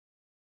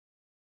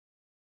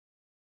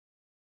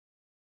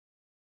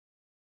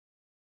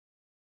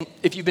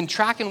If you've been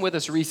tracking with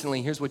us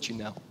recently, here's what you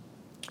know.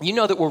 You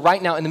know that we're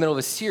right now in the middle of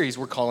a series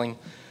we're calling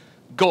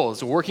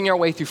Goals. We're working our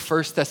way through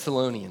 1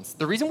 Thessalonians.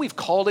 The reason we've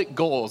called it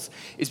Goals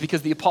is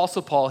because the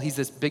Apostle Paul, he's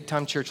this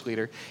big-time church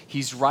leader,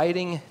 he's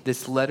writing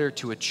this letter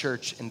to a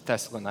church in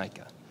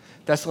Thessalonica.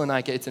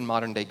 Thessalonica, it's in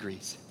modern-day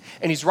Greece.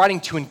 And he's writing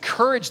to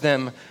encourage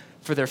them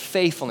for their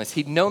faithfulness.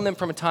 He'd known them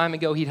from a time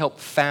ago. He'd helped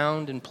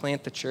found and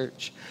plant the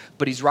church.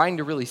 But he's writing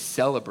to really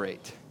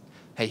celebrate.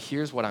 Hey,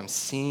 here's what I'm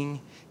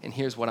seeing, and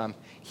here's what I'm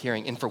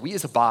hearing. And for we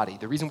as a body,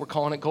 the reason we're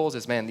calling it Goals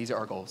is, man, these are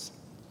our goals.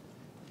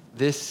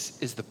 This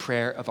is the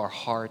prayer of our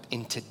heart.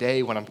 And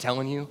today, when I'm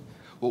telling you,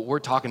 what we're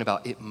talking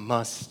about, it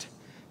must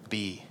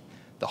be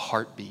the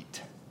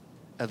heartbeat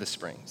of the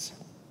Springs.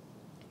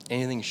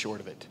 Anything short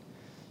of it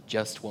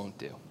just won't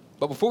do.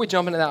 But before we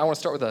jump into that, I want to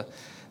start with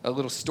a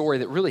little story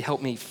that really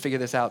helped me figure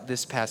this out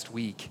this past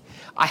week.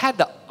 I had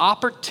the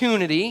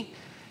opportunity,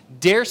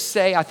 dare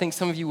say, I think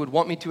some of you would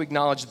want me to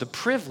acknowledge the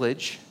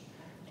privilege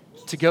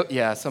to go,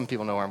 yeah, some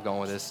people know where I'm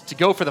going with this, to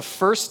go for the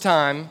first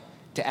time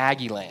to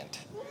Aggie Land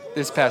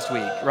this past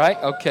week, right?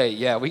 Okay,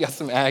 yeah, we got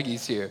some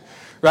Aggies here,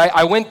 right?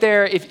 I went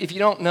there, if you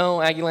don't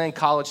know, Aggie Land,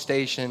 College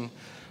Station,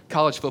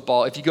 college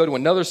football. If you go to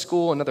another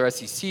school, another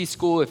SEC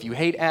school, if you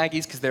hate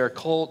Aggies because they're a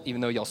cult,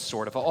 even though y'all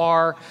sort of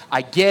are,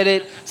 I get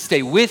it.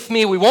 Stay with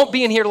me. We won't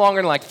be in here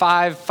longer than like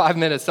five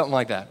minutes, something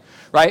like that,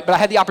 right? But I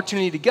had the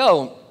opportunity to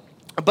go.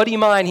 A buddy of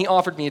mine, he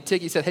offered me a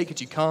ticket. He said, hey,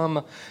 could you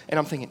come? And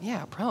I'm thinking,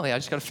 yeah, probably. I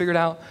just got to figure it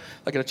out.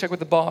 I got to check with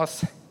the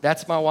boss.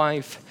 That's my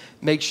wife.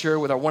 Make sure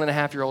with our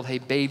 1.5-year-old, hey,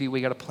 baby,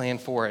 we got a plan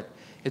for it.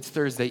 It's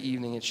Thursday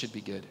evening. It should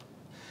be good.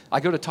 I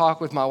go to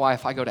talk with my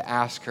wife. I go to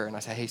ask her, and I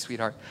say, hey,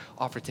 sweetheart,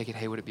 offer a ticket.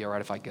 Hey, would it be all right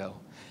if I go?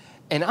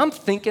 And I'm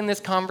thinking this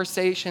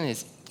conversation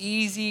is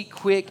easy,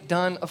 quick,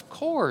 done. Of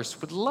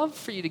course, would love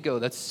for you to go.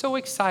 That's so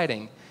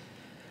exciting.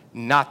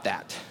 Not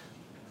that.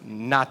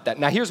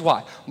 Now, here's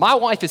why. My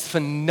wife is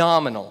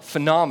phenomenal,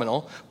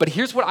 but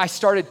here's what I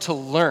started to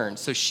learn.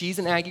 So she's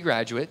an Aggie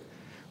graduate,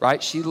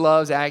 right? She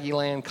loves Aggie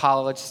Land,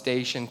 College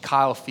Station,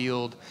 Kyle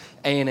Field,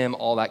 A&M,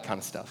 all that kind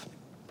of stuff.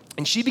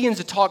 And she begins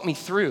to talk me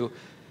through,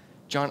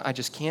 John, I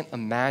just can't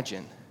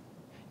imagine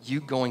you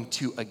going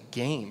to a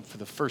game for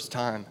the first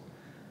time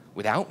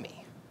without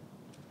me.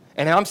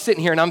 And I'm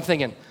sitting here and I'm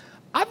thinking,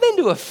 I've been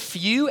to a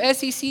few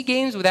SEC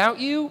games without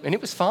you, and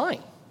it was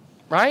fine,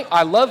 right?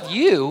 I love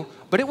you,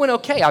 but it went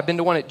okay. I've been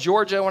to one at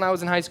Georgia when I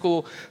was in high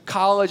school.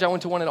 College, I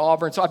went to one at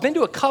Auburn. So I've been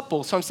to a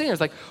couple. So I'm sitting here,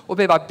 it's like, well,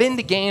 babe, I've been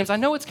to games. I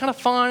know it's kind of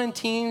fun and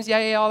teams,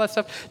 yeah, all that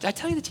stuff. Did I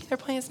tell you the team they're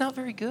playing is not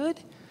very good?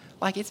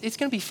 Like, it's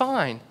going to be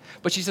fine.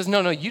 But she says,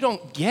 no, you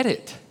don't get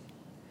it.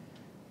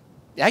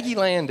 Aggie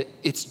Land,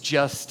 it's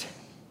just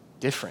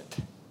different.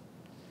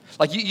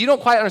 Like, you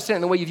don't quite understand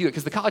it the way you view it,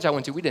 because the college I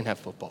went to, we didn't have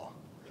football.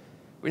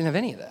 We didn't have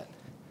any of that.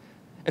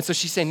 And so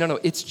she's saying,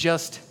 no, it's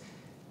just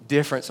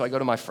different. So I go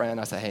to my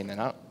friend, I say, hey, man,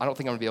 I don't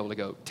think I'm going to be able to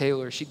go.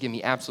 Taylor, she'd give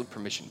me absolute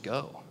permission to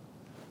go.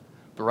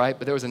 But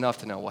there was enough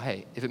to know, well,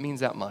 hey, if it means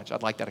that much,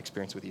 I'd like that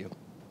experience with you.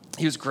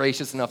 He was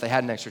gracious enough. They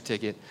had an extra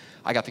ticket.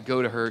 I got to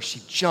go to her.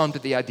 She jumped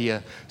at the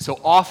idea. So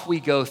off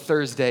we go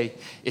Thursday.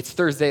 It's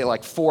Thursday at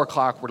like 4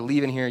 o'clock. We're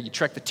leaving here. You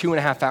trek the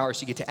 2.5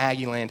 hours. You get to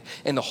Aggie Land.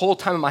 And the whole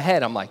time in my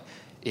head, I'm like,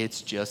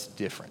 it's just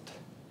different.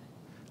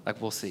 Like,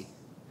 we'll see.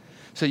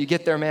 So you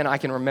get there, man, I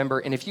can remember.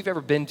 And if you've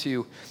ever been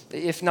to,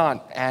 if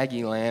not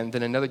Aggie Land,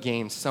 then another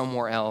game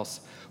somewhere else,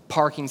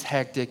 parking's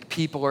hectic.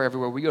 People are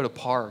everywhere. We go to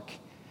park.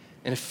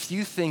 And a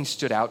few things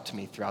stood out to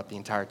me throughout the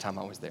entire time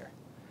I was there.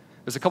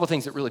 There's a couple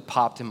things that really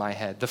popped in my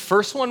head. The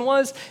first one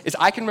is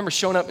I can remember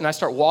showing up and I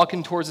start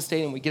walking towards the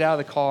stadium. We get out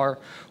of the car.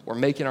 We're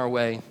making our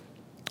way.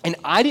 And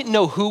I didn't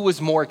know who was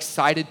more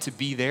excited to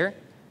be there,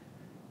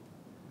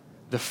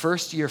 the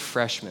first-year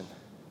freshman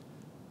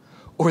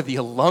or the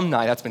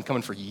alumni that's been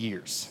coming for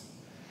years,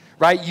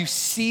 right? You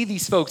see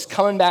these folks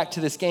coming back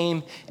to this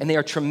game, and they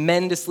are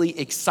tremendously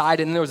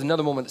excited. And there was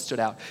another moment that stood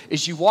out.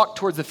 As you walk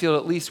towards the field,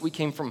 at least we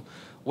came from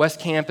West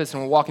Campus,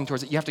 and we're walking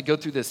towards it. You have to go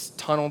through this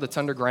tunnel that's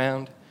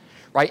underground.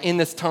 Right, in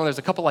this tunnel, there's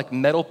a couple like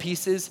metal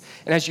pieces,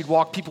 and as you'd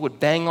walk, people would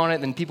bang on it,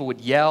 and then people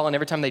would yell, and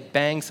every time they'd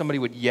bang, somebody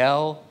would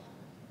yell.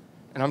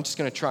 And I'm just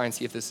going to try and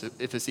see if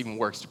this even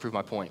works to prove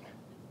my point.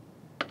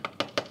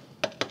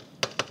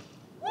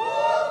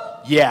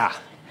 Yeah.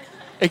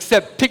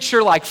 Except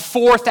picture like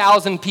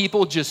 4,000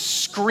 people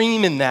just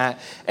screaming that,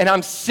 and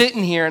I'm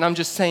sitting here, and I'm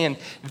just saying,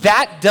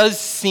 that does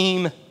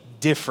seem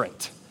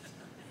different.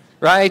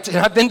 Right? And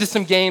I've been to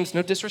some games,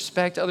 no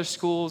disrespect to other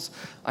schools.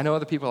 I know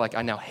other people are like,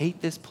 I now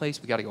hate this place.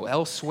 We got to go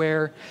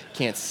elsewhere.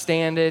 Can't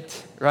stand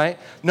it, right?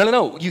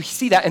 No. You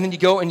see that, and then you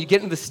go and you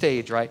get into the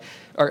stage, right?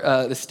 Or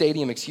the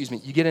stadium, excuse me.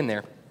 You get in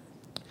there.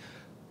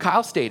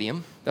 Kyle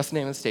Stadium, that's the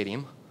name of the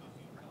stadium.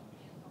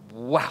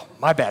 Wow,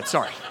 my bad,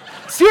 sorry.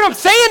 See what I'm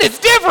saying? It's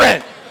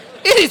different.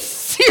 It is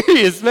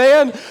serious,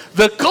 man.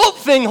 The cult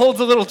thing holds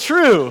a little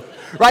true,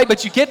 right?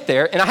 But you get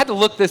there, and I had to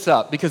look this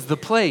up because the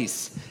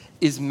place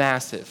is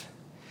massive.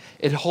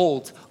 It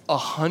holds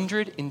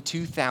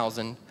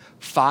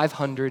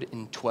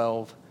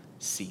 102,512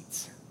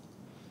 seats.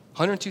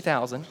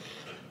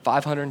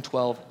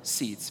 102,512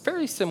 seats.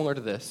 Very similar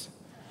to this,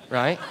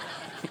 right?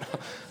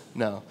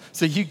 No.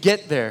 So you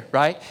get there,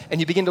 right? And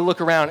you begin to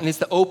look around, and it's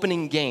the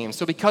opening game.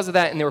 So because of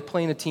that, and they were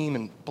playing a team,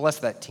 and bless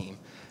that team.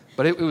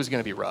 But it was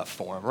going to be rough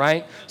for them,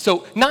 right?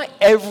 So not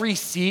every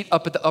seat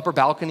up at the upper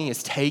balcony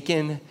is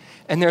taken,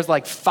 and there's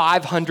like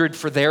 500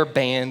 for their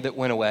band that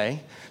went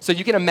away. So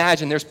you can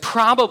imagine there's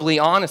probably,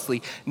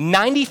 honestly,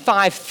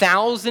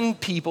 95,000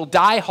 people,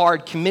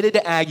 die-hard, committed to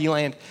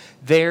Aggieland,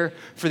 there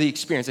for the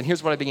experience. And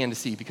here's what I began to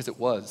see, because it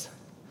was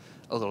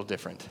a little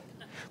different.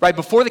 Right,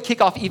 before the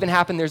kickoff even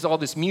happened, there's all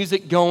this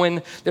music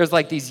going. There's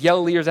like these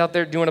yell leaders out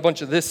there doing a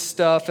bunch of this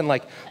stuff and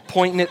like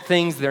pointing at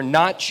things. They're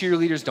not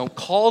cheerleaders. Don't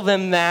call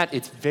them that.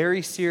 It's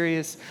very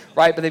serious,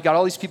 right? But they've got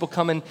all these people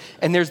coming,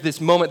 and there's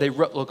this moment.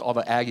 Look, all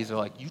the Aggies are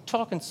like, "You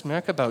talking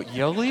smack about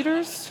yell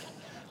leaders?"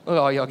 Look,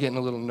 all y'all getting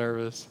a little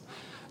nervous.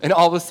 And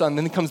all of a sudden,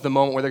 then comes the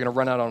moment where they're going to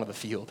run out onto the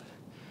field.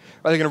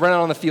 Right, they're going to run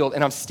out on the field,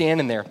 and I'm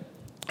standing there.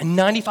 And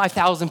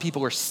 95,000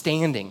 people are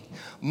standing.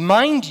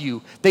 Mind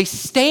you, they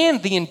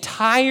stand the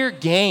entire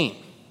game.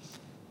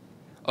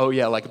 Oh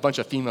yeah, like a bunch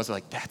of females are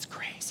like, that's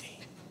crazy.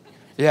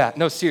 Yeah,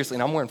 no, seriously,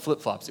 and I'm wearing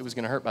flip-flops. It was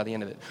gonna hurt by the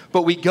end of it.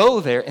 But we go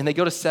there, and they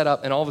go to set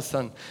up, and all of a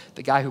sudden,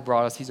 the guy who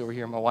brought us, he's over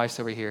here, my wife's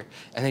over here,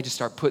 and they just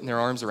start putting their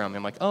arms around me.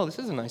 I'm like, oh, this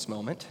is a nice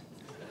moment.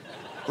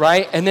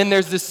 Right? And then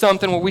there's this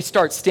something where we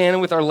start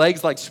standing with our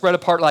legs like spread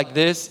apart like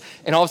this,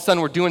 and all of a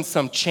sudden we're doing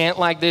some chant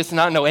like this, and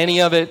I don't know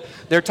any of it.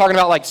 They're talking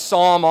about like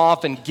psalm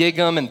off and gig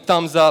 'em and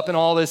thumbs up and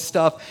all this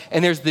stuff.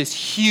 And there's this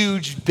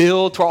huge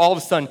build to where all of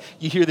a sudden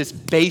you hear this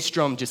bass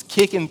drum just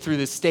kicking through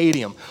the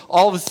stadium.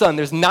 All of a sudden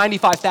there's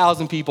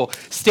 95,000 people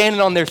standing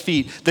on their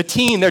feet. The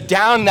team, they're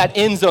down in that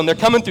end zone. They're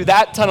coming through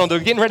that tunnel. They're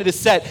getting ready to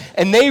set,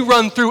 and they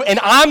run through, and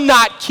I'm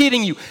not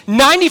kidding you.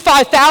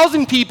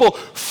 95,000 people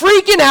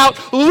freaking out,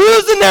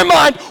 losing their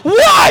mind.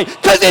 Why?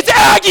 Because it's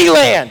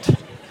Aggieland.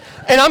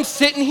 And I'm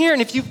sitting here,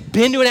 and if you've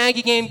been to an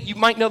Aggie game, you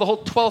might know the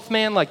whole 12th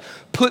man, like,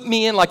 put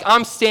me in, like,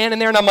 I'm standing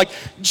there, and I'm like,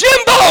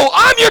 Jimbo,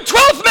 I'm your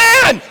 12th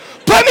man.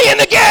 Put me in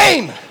the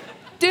game.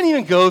 Didn't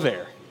even go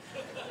there.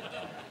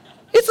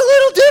 It's a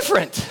little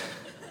different,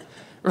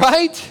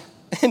 right?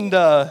 And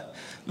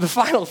the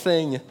final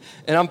thing,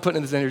 and I'm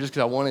putting this in here just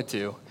because I wanted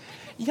to,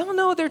 y'all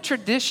know their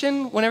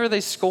tradition whenever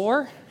they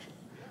score?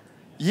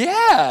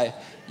 Yeah,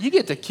 you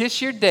get to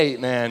kiss your date,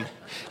 man.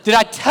 Did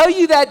I tell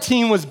you that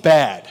team was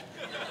bad?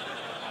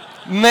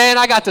 Man,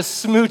 I got to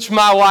smooch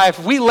my wife.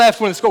 We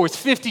left when the score was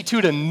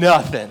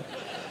 52-0.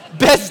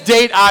 Best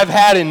date I've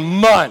had in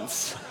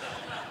months,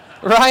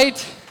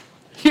 right?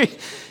 It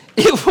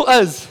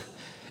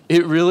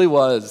really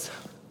was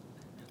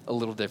a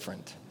little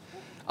different.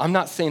 I'm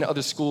not saying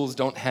other schools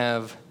don't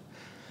have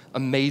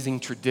amazing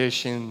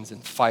traditions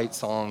and fight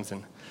songs,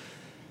 and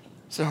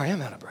sorry,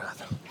 I'm out of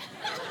breath.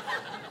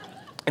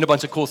 And a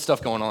bunch of cool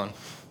stuff going on.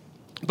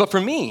 But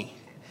for me,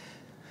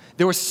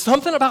 there was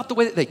something about the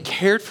way that they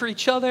cared for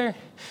each other,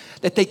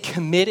 that they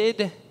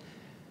committed,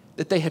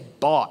 that they had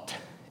bought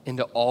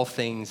into all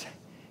things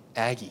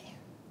Aggie,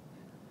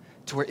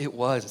 to where it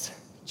was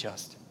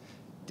just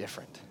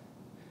different.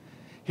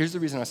 Here's the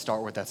reason I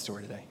start with that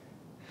story today.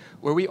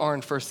 Where we are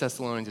in 1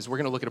 Thessalonians is we're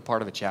going to look at a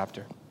part of a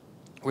chapter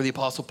where the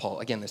Apostle Paul,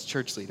 again, this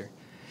church leader,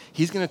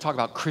 he's going to talk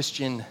about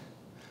Christian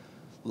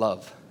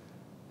love.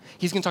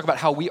 He's going to talk about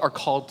how we are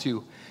called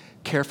to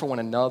care for one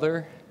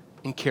another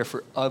and care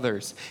for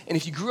others. And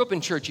if you grew up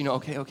in church, you know,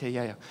 okay,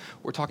 yeah,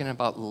 we're talking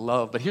about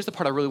love. But here's the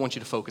part I really want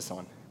you to focus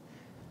on.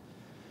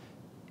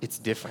 It's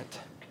different.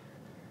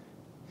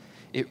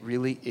 It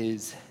really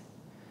is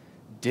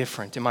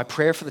different. And my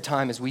prayer for the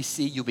time is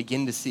you'll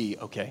begin to see,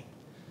 okay,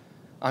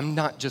 I'm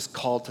not just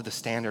called to the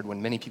standard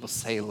when many people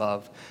say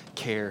love,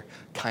 care,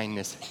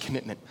 kindness,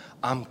 commitment.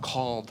 I'm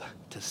called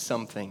to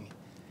something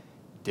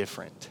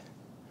different.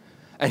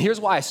 And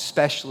here's why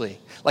especially,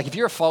 like if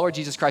you're a follower of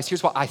Jesus Christ,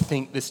 here's why I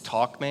think this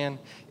talk, man,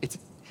 it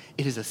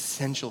is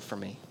essential for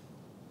me.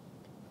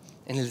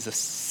 And it is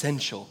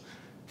essential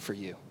for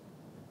you.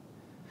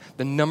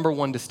 The number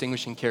one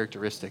distinguishing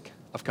characteristic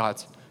of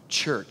God's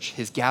church,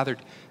 his gathered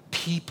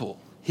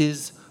people,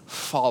 his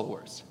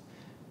followers,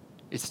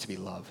 is to be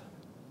love.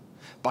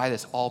 By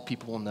this, all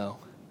people will know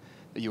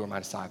that you are my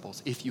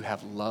disciples, if you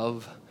have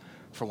love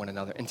for one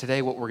another. And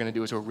today what we're going to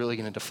do is we're really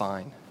going to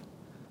define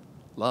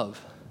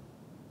love.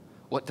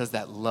 What does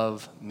that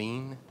love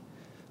mean?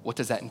 What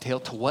does that entail?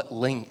 To what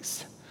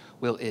lengths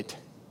will it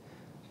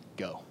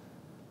go?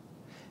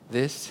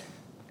 This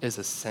is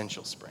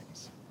essential,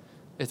 Springs.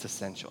 It's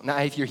essential. Now,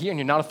 if you're here and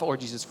you're not a follower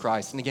of Jesus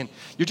Christ, and again,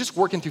 you're just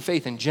working through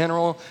faith in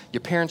general, your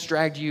parents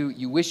dragged you,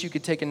 you wish you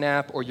could take a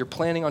nap, or you're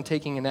planning on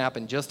taking a nap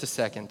in just a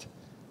second,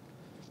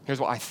 here's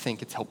why I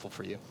think it's helpful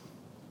for you.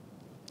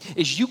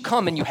 As you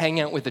come and you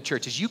hang out with the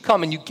church, as you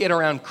come and you get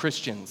around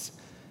Christians,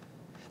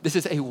 this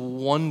is a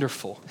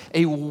wonderful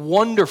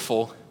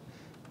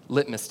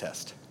litmus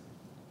test.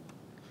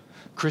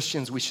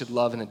 Christians we should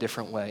love in a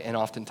different way, and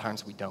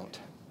oftentimes we don't.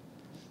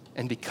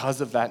 And because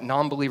of that,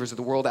 non-believers of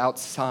the world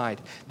outside,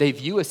 they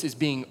view us as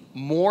being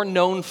more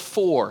known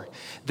for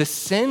the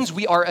sins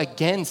we are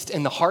against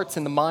in the hearts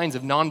and the minds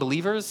of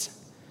non-believers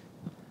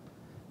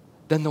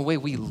than the way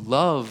we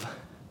love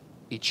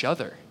each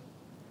other.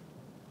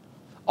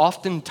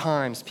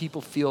 Oftentimes,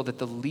 people feel that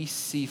the least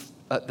safe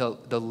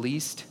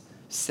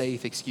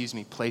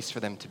place for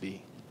them to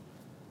be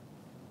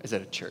is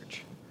at a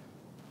church.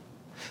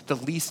 The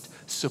least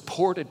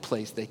supported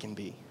place they can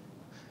be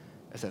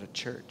is at a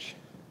church.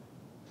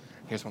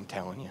 Here's what I'm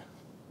telling you.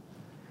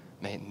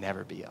 May it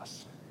never be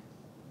us.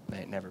 May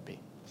it never be.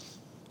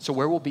 So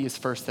where we'll be is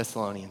 1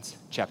 Thessalonians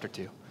chapter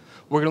 2.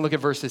 We're going to look at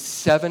verses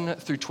 7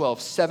 through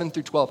 12,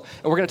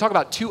 and we're going to talk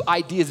about two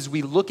ideas as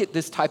we look at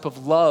this type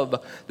of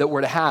love that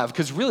we're to have.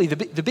 Because really,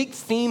 the big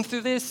theme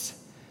through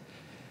this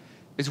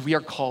is we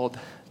are called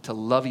to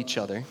love each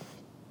other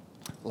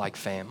like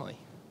family.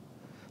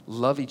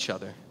 Love each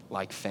other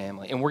like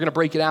family. And we're going to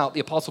break it out.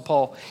 The Apostle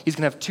Paul, he's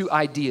going to have two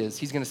ideas.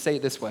 He's going to say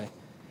it this way.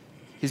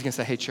 He's going to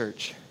say, hey,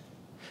 church,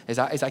 as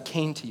I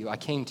came to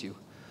you,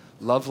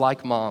 love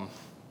like mom.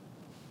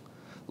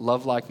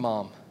 Love like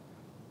mom.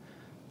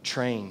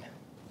 Train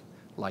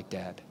like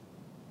dad.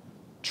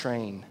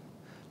 Train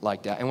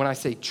like dad. And when I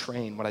say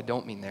train, what I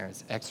don't mean there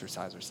is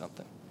exercise or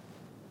something.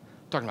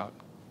 I'm talking about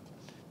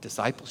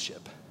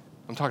discipleship.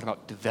 I'm talking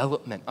about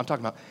development. I'm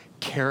talking about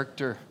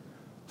character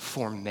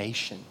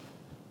formation.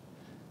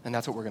 And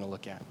that's what we're going to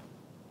look at.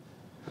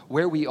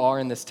 Where we are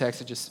in this text,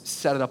 to just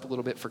set it up a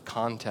little bit for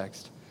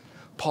context.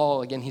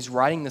 Paul, again, he's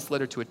writing this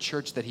letter to a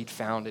church that he'd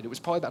founded. It was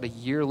probably about a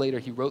year later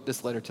he wrote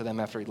this letter to them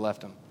after he'd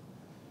left them.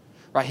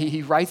 Right?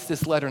 He writes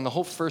this letter, and the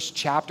whole first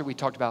chapter we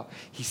talked about,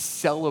 he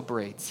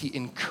celebrates, he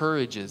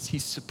encourages, he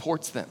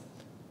supports them.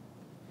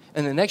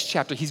 And the next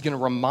chapter, he's going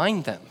to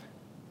remind them.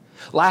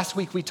 Last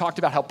week we talked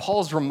about how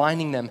Paul's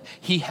reminding them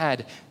he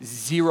had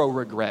zero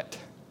regret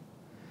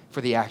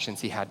for the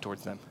actions he had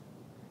towards them.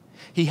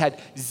 He had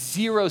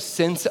zero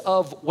sense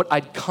of what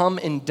I'd come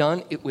and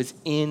done. It was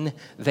in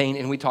vain.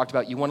 And we talked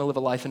about, you want to live a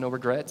life of no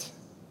regrets?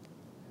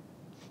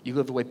 You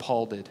live the way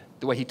Paul did,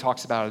 the way he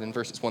talks about it in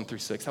verses 1 through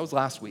 6. That was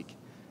last week,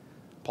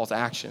 Paul's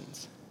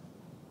actions.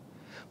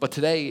 But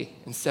today,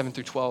 in 7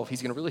 through 12,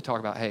 he's going to really talk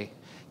about, hey,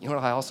 you know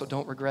what I also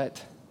don't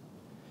regret?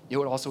 You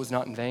know what also is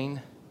not in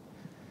vain?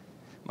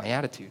 My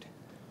attitude.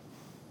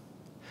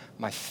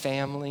 My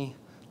family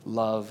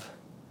love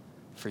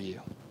for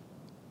you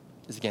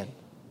is, again,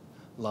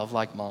 love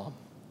like mom,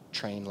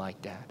 train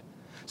like dad.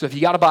 So if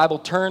you got a Bible,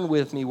 turn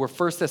with me. We're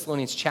 1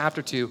 Thessalonians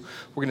chapter 2.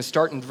 We're going to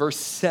start in verse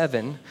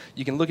 7.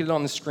 You can look at it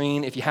on the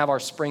screen. If you have our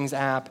Springs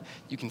app,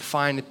 you can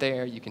find it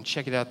there. You can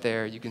check it out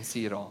there. You can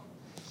see it all.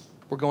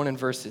 We're going in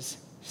verses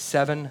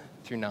 7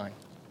 through 9.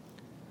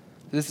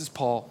 This is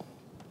Paul.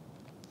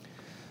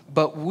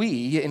 But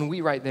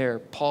we right there,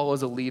 Paul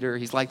is a leader.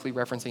 He's likely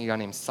referencing a guy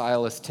named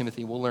Silas,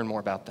 Timothy. We'll learn more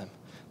about them.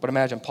 But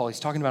imagine Paul, he's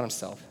talking about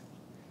himself.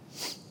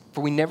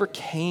 For we never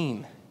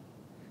came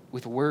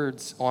with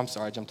words,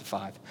 I jumped to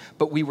 5.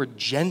 But we were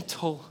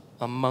gentle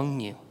among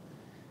you.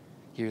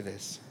 Hear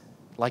this.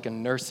 Like a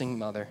nursing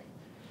mother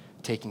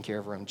taking care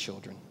of her own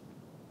children.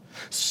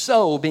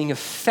 So, being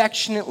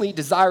affectionately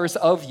desirous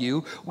of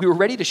you, we were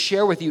ready to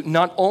share with you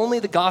not only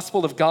the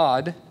gospel of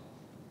God,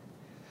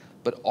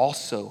 but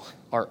also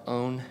our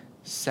own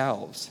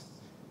selves.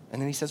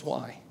 And then he says,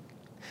 why?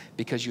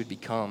 Because you would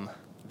become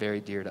very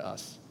dear to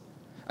us.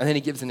 And then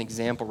he gives an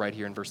example right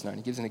here in verse 9.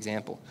 He gives an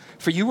example.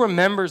 For you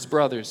remembers,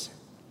 brothers,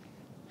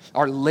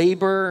 our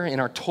labor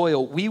and our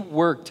toil, we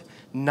worked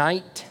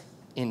night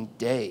and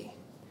day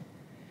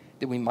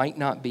that we might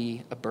not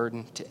be a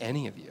burden to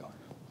any of you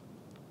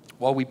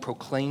while we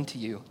proclaim to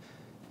you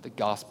the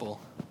gospel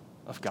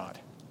of God.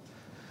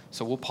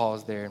 So we'll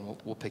pause there and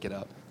we'll pick it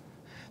up.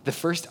 The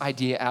first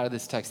idea out of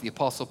this text, the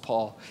Apostle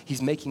Paul,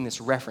 he's making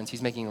this reference,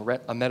 he's making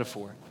a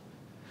metaphor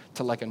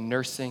to like a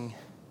nursing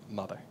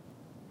mother.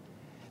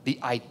 The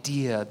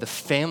idea, the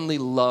family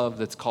love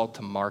that's called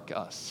to mark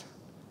us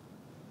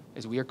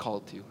is we are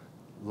called to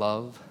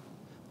love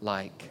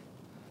like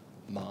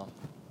mom.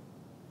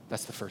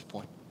 That's the first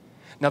point.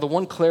 Now, the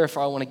one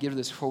clarifier I want to give to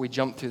this before we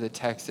jump through the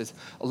text is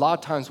a lot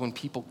of times when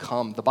people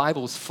come, the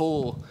Bible is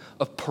full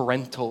of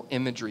parental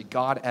imagery.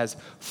 God as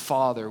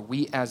father,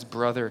 we as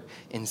brother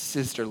and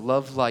sister,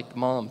 love like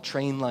mom,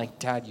 train like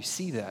dad. You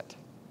see that.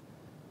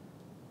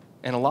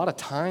 And a lot of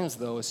times,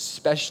 though,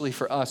 especially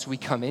for us, we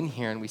come in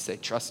here and we say,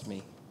 trust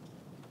me,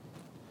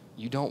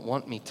 you don't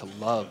want me to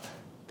love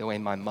the way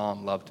my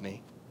mom loved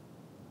me.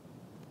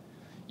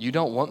 You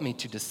don't want me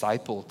to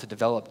disciple, to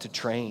develop, to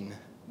train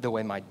the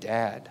way my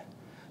dad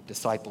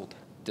discipled,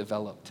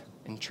 developed,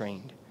 and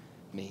trained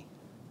me.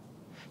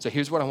 So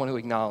here's what I want to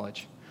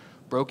acknowledge.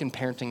 Broken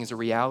parenting is a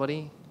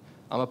reality.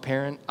 I'm a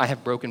parent. I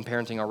have broken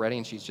parenting already,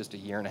 and she's just a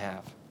year and a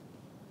half.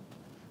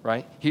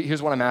 Right?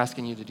 Here's what I'm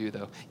asking you to do,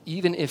 though.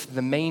 Even if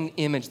the main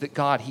image that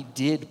God, he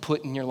did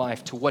put in your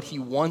life to what he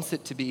wants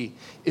it to be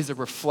is a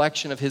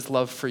reflection of his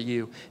love for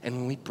you, and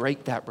when we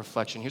break that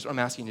reflection, here's what I'm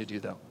asking you to do,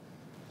 though.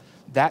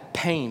 That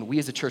pain, we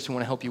as a church, we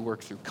want to help you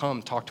work through.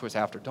 Come, talk to us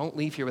after. Don't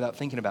leave here without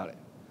thinking about it.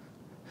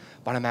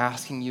 But I'm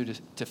asking you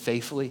to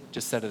faithfully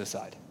just set it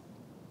aside.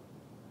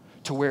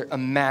 To where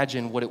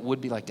imagine what it would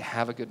be like to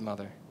have a good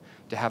mother,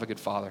 to have a good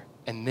father,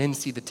 and then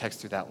see the text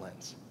through that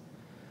lens.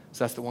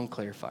 So that's the one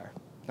clarifier.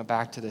 Now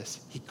back to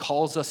this. He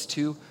calls us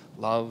to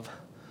love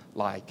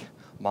like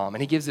mom.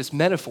 And he gives this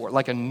metaphor,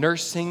 like a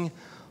nursing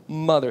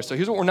mother. So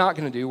here's what we're not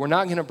going to do. We're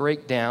not going to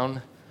break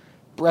down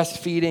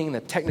breastfeeding, the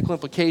technical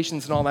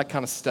implications, and all that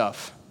kind of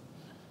stuff.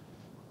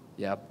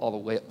 Yeah, all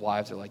the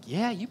wives are like,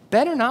 yeah, you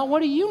better not.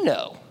 What do you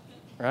know?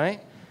 Right?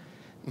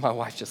 My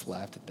wife just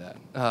laughed at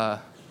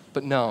that.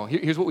 But no,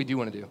 here's what we do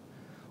want to do.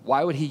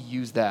 Why would he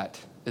use that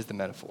as the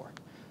metaphor?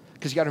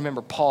 Because you got to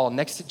remember, Paul,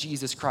 next to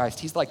Jesus Christ,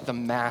 he's like the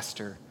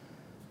master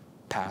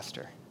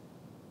pastor,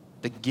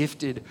 the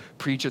gifted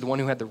preacher, the one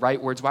who had the right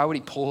words. Why would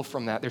he pull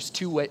from that? There's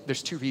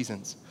two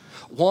reasons.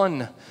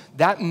 One,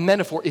 that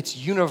metaphor, it's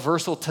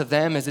universal to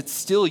them as it's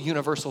still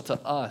universal to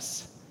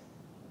us.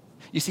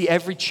 You see,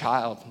 every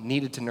child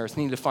needed to nurse,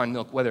 needed to find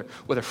milk, whether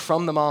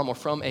from the mom or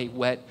from a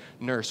wet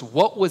nurse.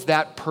 What was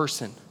that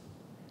person?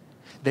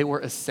 They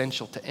were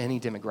essential to any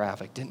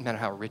demographic. Didn't matter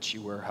how rich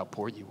you were, how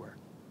poor you were.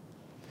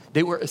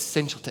 They were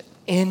essential to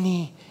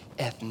any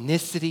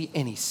ethnicity,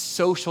 any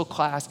social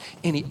class,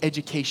 any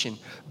education,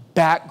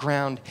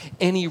 background,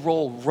 any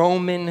role.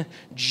 Roman,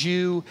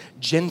 Jew,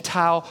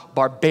 Gentile,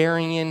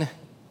 barbarian,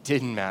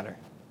 didn't matter.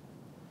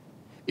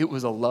 It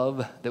was a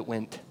love that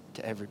went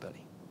to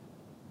everybody.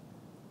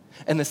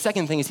 And the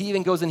second thing is he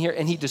even goes in here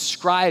and he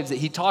describes it.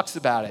 He talks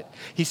about it.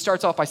 He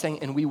starts off by saying,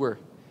 and we were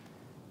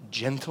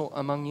gentle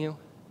among you.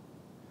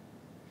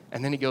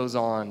 And then he goes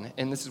on,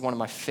 and this is one of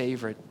my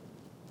favorite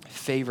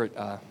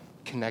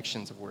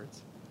connections of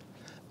words.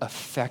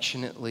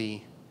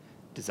 Affectionately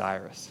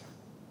desirous.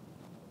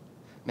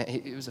 Man,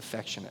 it was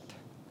affectionate.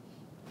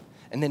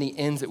 And then he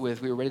ends it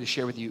with, we were ready to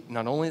share with you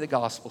not only the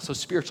gospel, so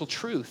spiritual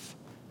truth,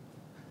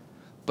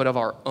 but of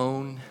our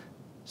own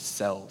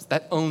selves.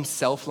 That own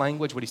self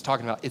language, what he's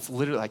talking about, it's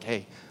literally like,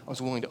 hey, I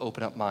was willing to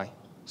open up my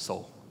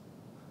soul.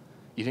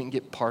 You didn't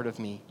get part of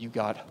me, you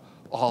got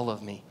all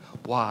of me.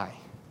 Why?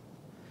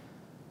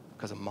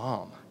 Because a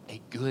mom, a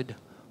good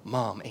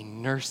mom, a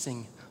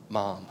nursing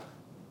mom,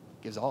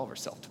 gives all of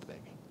herself to the baby.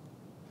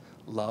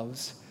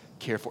 Loves,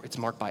 cares for. It's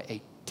marked by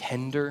a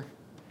tender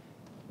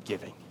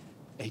giving,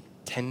 a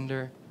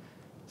tender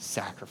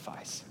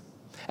sacrifice.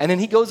 And then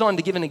he goes on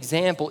to give an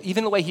example,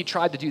 even the way he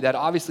tried to do that,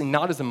 obviously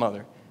not as a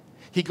mother.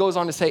 He goes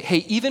on to say,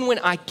 hey, even when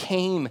I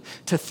came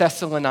to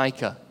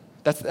Thessalonica,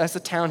 that's the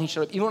town he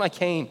showed up, even when I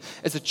came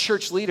as a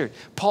church leader,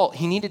 Paul,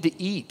 he needed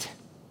to eat.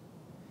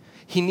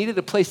 He needed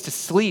a place to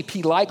sleep.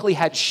 He likely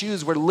had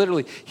shoes where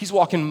literally he's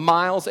walking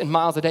miles and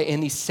miles a day,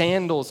 and these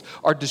sandals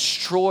are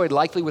destroyed,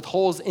 likely with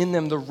holes in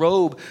them. The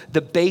robe, the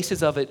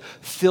bases of it,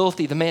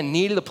 filthy. The man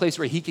needed a place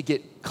where he could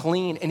get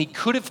clean, and he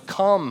could have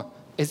come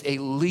as a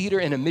leader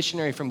and a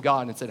missionary from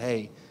God and said,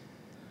 hey,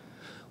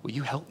 will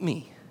you help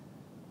me?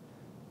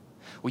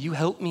 Will you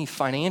help me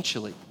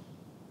financially?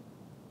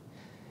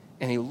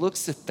 And he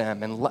looks at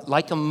them, and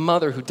like a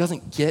mother who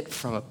doesn't get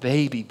from a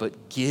baby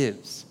but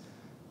gives,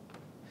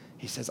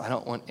 he says, I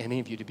don't want any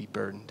of you to be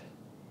burdened.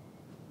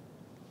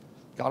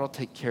 God will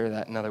take care of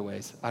that in other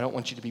ways. I don't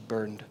want you to be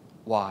burdened.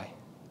 Why?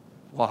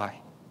 Why?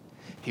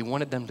 He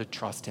wanted them to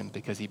trust him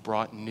because he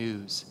brought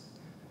news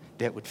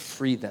that would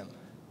free them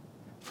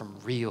from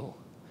real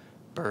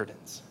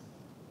burdens.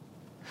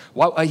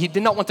 He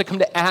did not want to come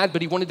to add,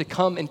 but he wanted to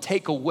come and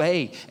take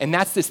away. And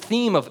that's this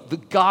theme of the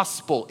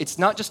gospel. It's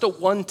not just a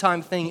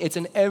one-time thing. It's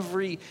an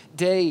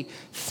everyday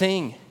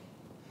thing.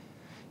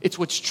 It's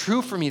what's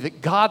true for me,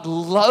 that God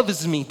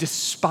loves me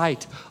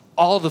despite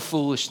all the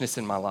foolishness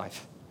in my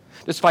life,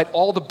 despite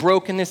all the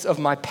brokenness of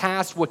my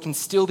past, what can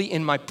still be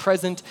in my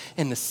present,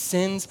 and the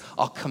sins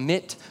I'll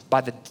commit by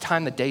the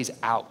time the day's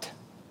out.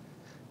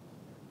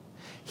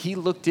 He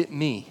looked at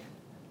me,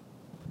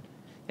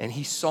 and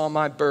he saw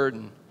my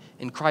burden,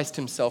 and Christ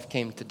himself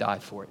came to die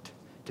for it,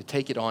 to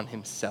take it on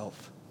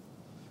himself.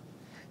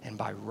 And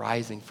by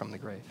rising from the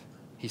grave,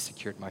 he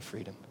secured my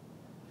freedom.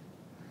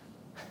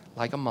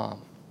 Like a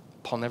mom,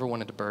 Paul never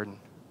wanted to burden.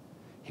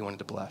 He wanted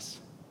to bless.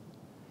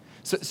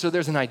 So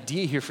there's an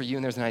idea here for you,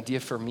 and there's an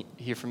idea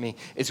here for me.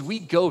 As we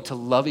go to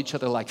love each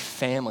other like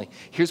family,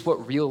 here's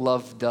what real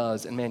love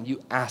does. And man,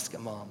 you ask a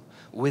mom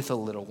with a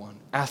little one.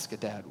 Ask a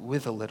dad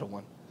with a little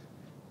one.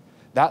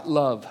 That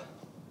love,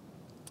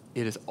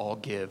 it is all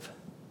give,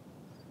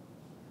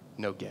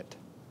 no get.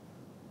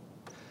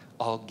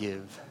 All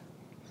give,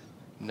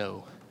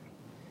 no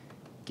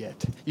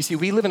get. You see,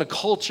 we live in a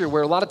culture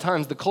where a lot of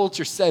times the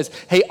culture says,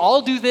 hey,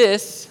 I'll do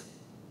this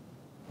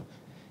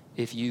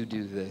if you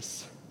do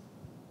this.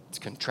 It's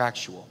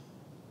contractual.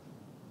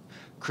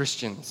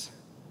 Christians,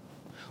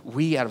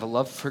 we out of a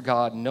love for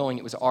God, knowing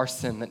it was our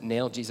sin that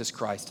nailed Jesus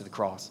Christ to the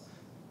cross,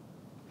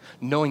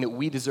 knowing that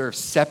we deserve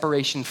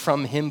separation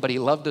from him, but he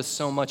loved us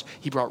so much,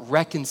 he brought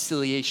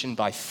reconciliation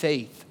by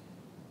faith.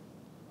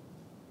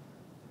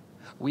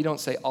 We don't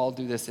say, I'll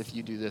do this if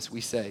you do this.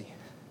 We say,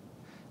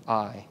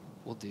 I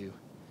will do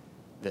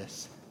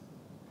this.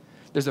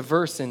 There's a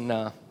verse in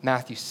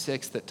Matthew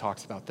 6 that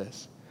talks about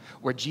this,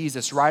 where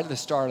Jesus, right at the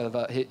start of,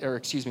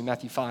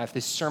 Matthew 5,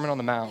 this Sermon on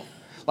the Mount,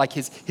 like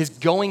his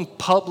going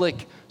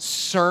public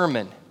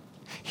sermon,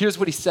 here's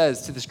what he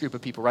says to this group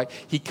of people, right?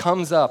 He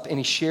comes up and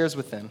he shares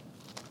with them.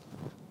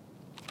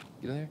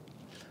 You there?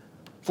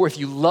 For if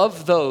you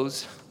love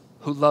those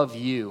who love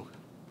you,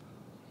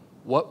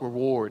 what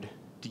reward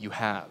do you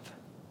have?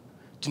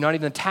 Do not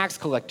even the tax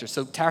collector.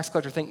 So tax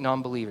collector, think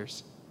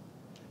non-believers.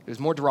 It was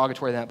more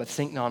derogatory than that, but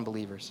think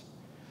non-believers.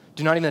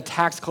 Do not even the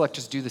tax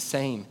collectors do the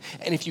same?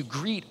 And if you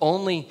greet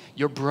only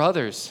your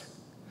brothers,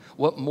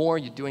 what more are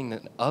you doing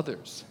than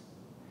others?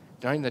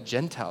 Do not even the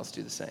Gentiles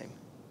do the same?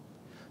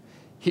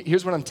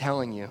 Here's what I'm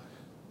telling you.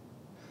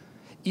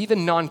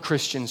 Even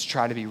non-Christians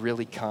try to be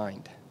really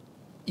kind.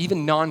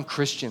 Even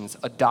non-Christians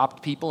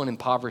adopt people in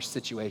impoverished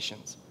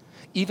situations.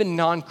 Even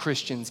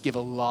non-Christians give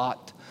a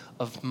lot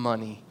of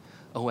money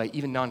away.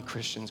 Even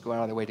non-Christians go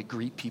out of their way to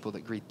greet people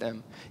that greet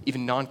them.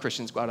 Even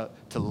non-Christians go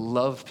out to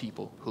love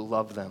people who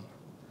love them.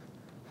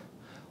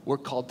 We're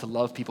called to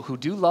love people who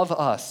do love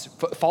us,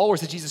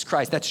 followers of Jesus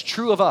Christ. That's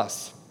true of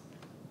us.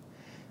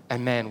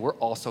 And man, we're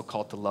also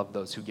called to love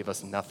those who give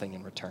us nothing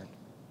in return.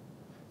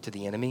 To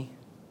the enemy,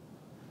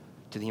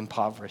 to the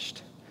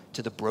impoverished,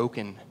 to the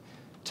broken,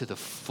 to the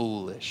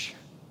foolish.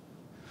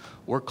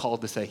 We're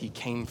called to say, he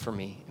came for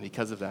me, and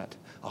because of that,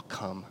 I'll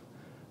come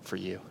for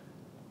you.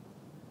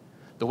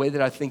 The way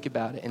that I think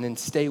about it, and then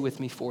stay with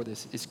me for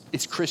this,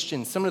 is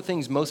Christians. Some of the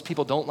things most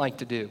people don't like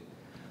to do.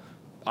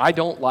 I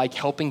don't like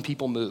helping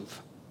people move.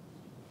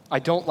 I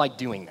don't like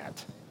doing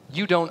that.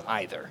 You don't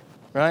either,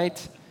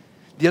 right?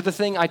 The other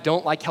thing I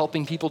don't like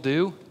helping people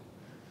do,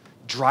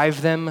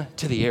 drive them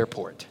to the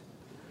airport.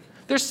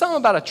 There's something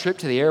about a trip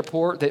to the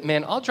airport that,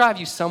 man, I'll drive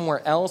you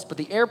somewhere else, but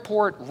the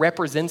airport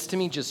represents to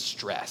me just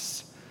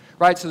stress,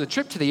 right? So the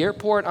trip to the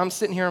airport, I'm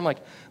sitting here, I'm like,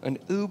 an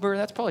Uber,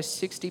 that's probably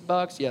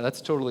 $60. Yeah, that's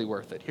totally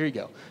worth it. Here you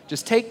go.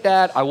 Just take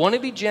that. I want to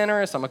be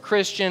generous. I'm a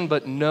Christian,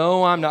 but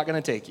no, I'm not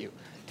going to take you.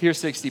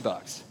 Here's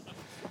 $60.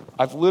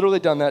 I've literally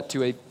done that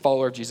to a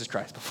follower of Jesus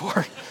Christ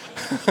before,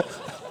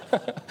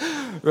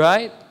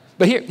 right?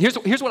 But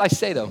here's what I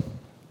say, though.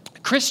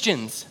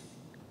 Christians,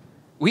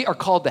 we are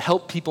called to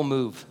help people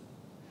move.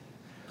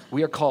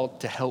 We are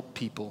called to help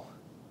people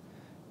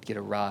get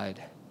a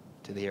ride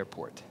to the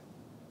airport.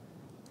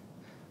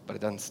 But it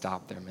doesn't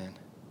stop there, man.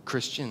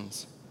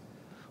 Christians,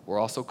 we're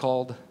also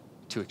called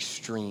to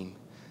extreme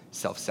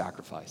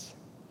self-sacrifice.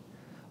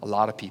 A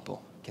lot of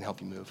people can help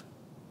you move.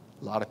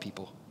 A lot of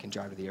people can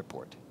drive to the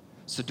airport.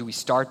 So do we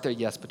start there?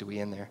 Yes, but do we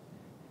end there?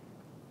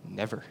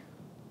 Never.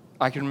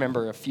 I can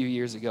remember a few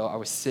years ago, I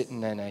was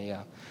sitting in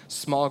a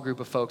small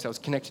group of folks. I was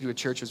connected to a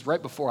church. It was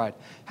right before I'd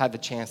had the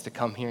chance to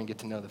come here and get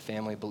to know the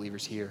family of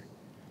believers here.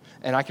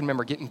 And I can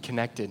remember getting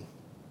connected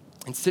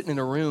and sitting in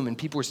a room, and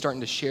people were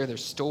starting to share their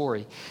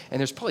story. And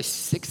there's probably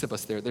 6 of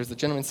us there. There's a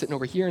gentleman sitting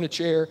over here in a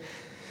chair,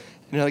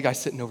 and another guy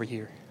sitting over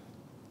here.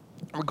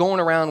 We're going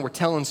around, we're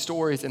telling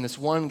stories, and this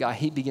one guy,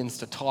 he begins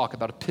to talk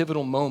about a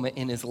pivotal moment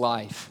in his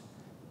life.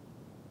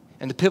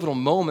 And the pivotal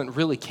moment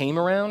really came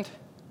around.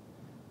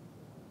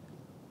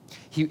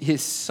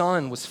 His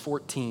son was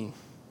 14.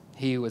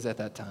 He was at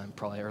that time,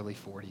 probably early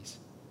 40s.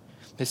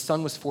 His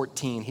son was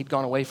 14. He'd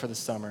gone away for the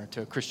summer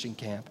to a Christian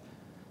camp,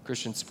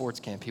 Christian sports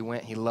camp. He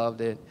went, he loved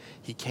it.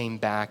 He came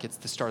back. It's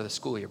the start of the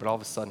school year, but all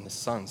of a sudden his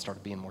son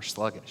started being more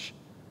sluggish.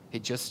 He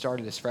just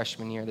started his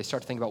freshman year. They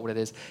start to think about what it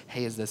is.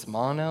 Hey, is this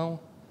mono?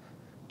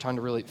 Trying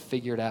to really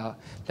figure it out.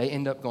 They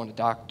end up going to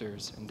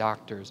doctors and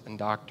doctors and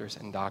doctors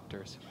and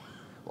doctors.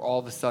 Where all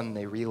of a sudden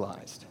they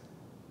realized,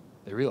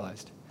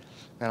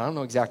 and I don't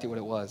know exactly what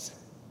it was,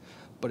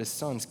 but his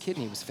son's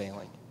kidney was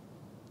failing.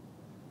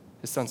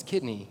 His son's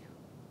kidney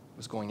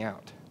was going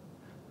out.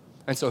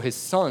 And so his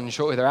son,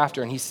 shortly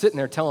thereafter, and he's sitting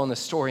there telling the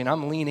story, and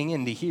I'm leaning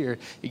in to hear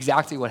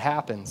exactly what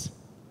happens.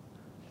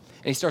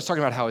 And he starts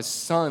talking about how his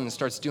son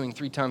starts doing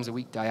 3 times a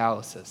week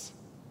dialysis.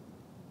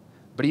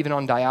 But even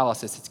on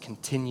dialysis, it's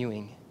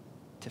continuing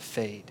to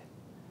fade,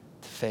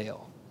 to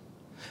fail.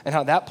 And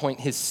how at that point,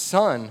 his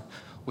son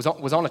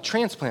was on a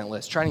transplant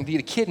list trying to get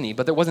a kidney,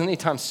 but there wasn't any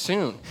time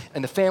soon.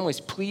 And the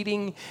family's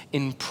pleading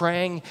and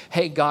praying,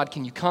 hey, God,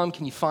 can you come?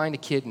 Can you find a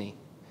kidney?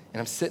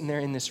 And I'm sitting there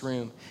in this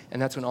room,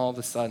 and that's when all of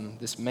a sudden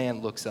this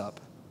man looks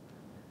up,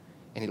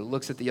 and he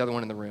looks at the other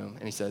one in the room,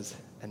 and he says,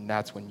 and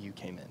that's when you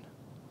came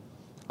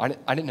in.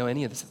 I didn't know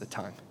any of this at the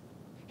time.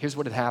 Here's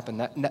what had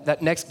happened.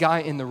 That next guy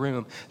in the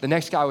room, the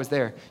next guy was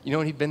there. You know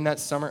what he'd been that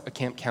summer? A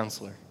camp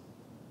counselor.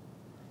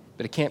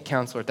 But a camp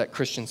counselor at that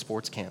Christian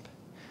sports camp.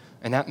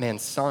 And that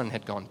man's son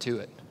had gone to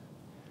it.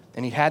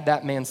 And he had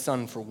that man's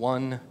son for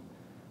 1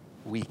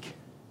 week.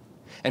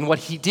 And what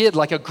he did,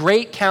 like a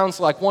great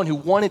counselor, like one who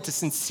wanted to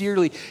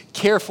sincerely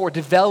care for,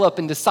 develop,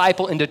 and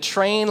disciple, and to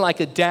train like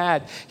a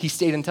dad, he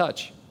stayed in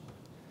touch.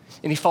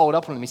 And he followed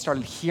up on him. He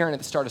started hearing at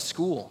the start of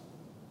school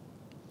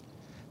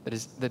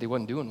that he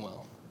wasn't doing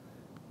well.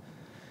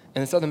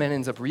 And this other man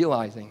ends up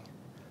realizing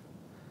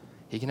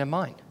he can have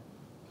mine.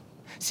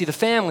 See, the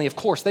family, of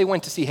course, they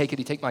went to see, hey, could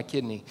he take my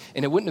kidney?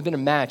 And it wouldn't have been a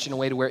match in a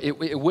way to where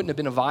it wouldn't have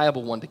been a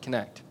viable one to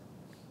connect.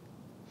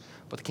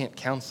 But the camp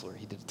counselor,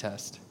 he did a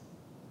test.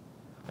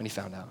 And he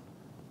found out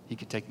he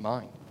could take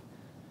mine.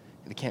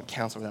 And the camp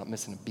counselor, without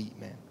missing a beat,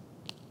 man,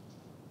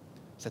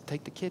 said,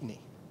 take the kidney.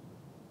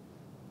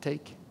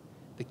 Take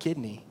the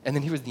kidney. And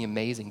then here's the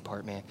amazing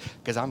part, man,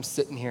 because I'm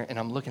sitting here and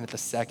I'm looking at the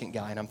second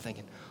guy and I'm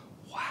thinking,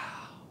 wow,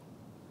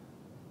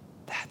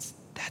 that's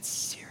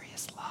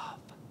serious love.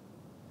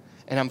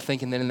 And I'm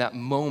thinking that in that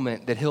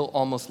moment that he'll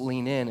almost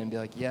lean in and be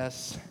like,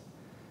 yes,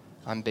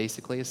 I'm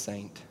basically a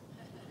saint.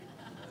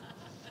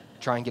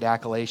 Try and get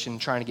accolation,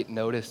 trying to get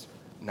noticed.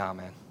 Nah,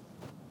 man.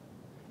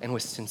 And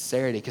with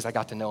sincerity, because I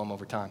got to know him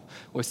over time,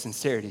 with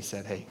sincerity he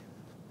said, hey,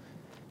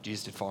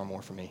 Jesus did far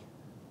more for me.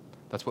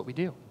 That's what we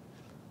do.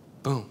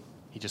 Boom,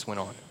 he just went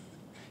on.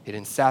 He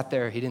didn't sat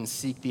there, he didn't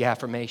seek the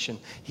affirmation.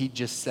 He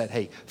just said,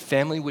 hey,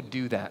 family would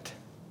do that.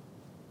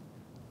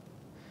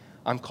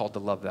 I'm called to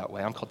love that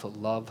way. I'm called to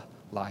love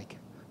like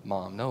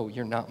mom. No,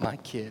 you're not my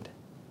kid.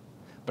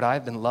 But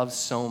I've been loved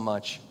so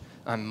much,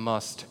 I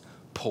must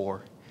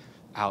pour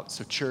out.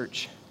 So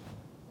church,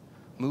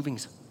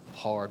 moving's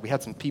hard. We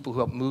had some people who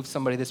helped move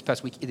somebody this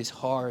past week. It is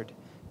hard,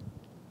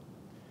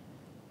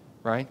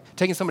 right?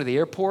 Taking somebody to the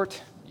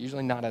airport,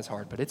 usually not as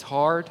hard, but it's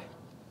hard.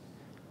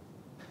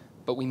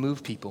 But we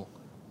move people.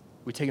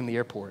 We take them to the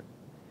airport,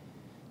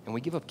 and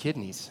we give up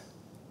kidneys.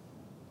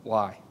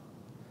 Why?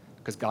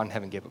 Because God in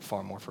heaven gave up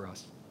far more for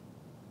us.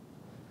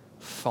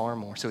 Far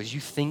more. So as you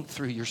think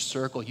through your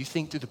circle, you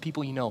think through the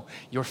people you know,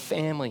 your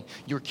family,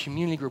 your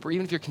community group, or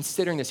even if you're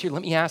considering this, here,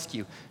 let me ask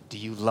you, do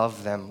you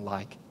love them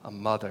like a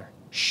mother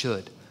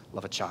should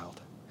love a child?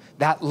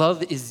 That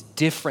love is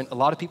different. A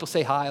lot of people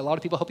say hi. A lot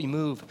of people help you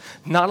move.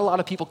 Not a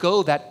lot of people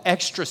go that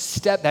extra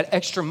step, that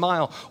extra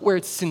mile, where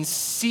it's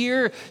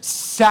sincere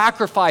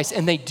sacrifice,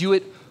 and they do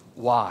it.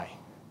 Why?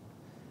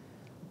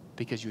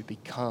 Because you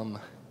become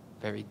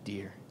very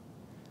dear.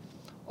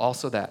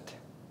 Also that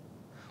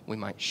we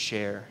might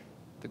share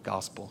the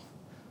gospel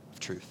of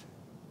truth.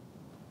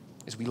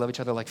 As we love each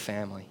other like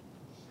family,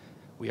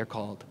 we are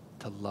called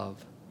to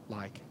love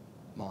like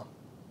mom.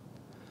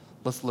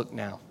 Let's look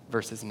now,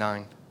 verses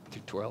 10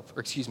 through 12.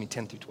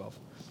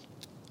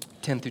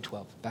 10 through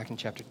 12, back in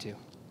chapter 2.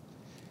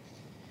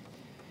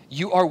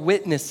 You are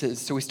witnesses,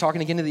 so he's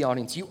talking again to the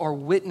audience. You are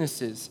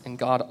witnesses, and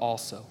God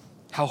also,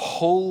 how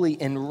holy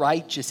and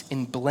righteous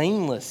and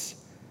blameless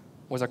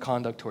was our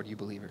conduct toward you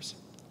believers.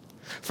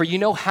 For you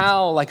know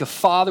how, like a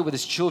father with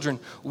his children,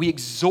 we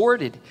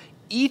exhorted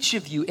each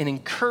of you and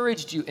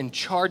encouraged you and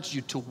charged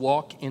you to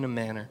walk in a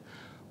manner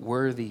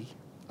worthy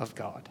of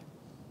God,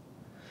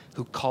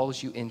 who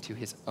calls you into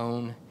his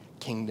own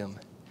kingdom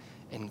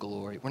and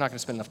glory. We're not going to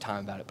spend enough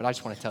time about it, but I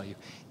just want to tell you,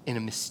 in a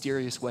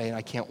mysterious way, and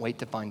I can't wait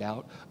to find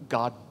out,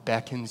 God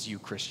beckons you,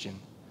 Christian,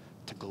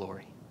 to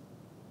glory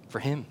for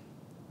him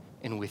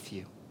and with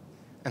you.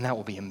 And that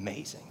will be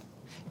amazing.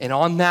 And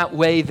on that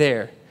way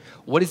there,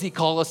 what does he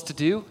call us to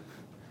do?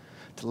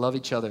 To love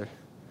each other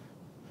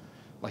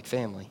like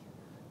family.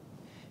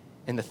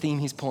 And the theme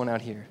he's pulling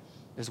out here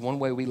is one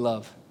way we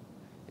love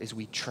is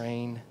we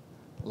train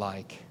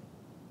like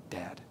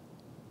dad.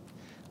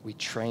 We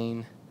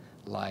train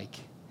like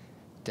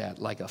dad,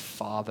 like a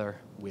father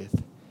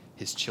with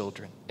his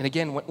children. And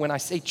again, when I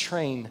say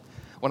train,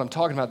 what I'm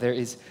talking about there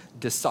is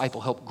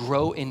disciple, help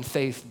grow in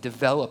faith,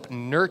 develop,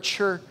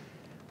 nurture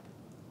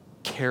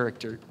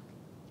character.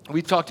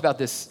 We talked about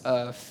this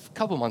a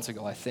couple months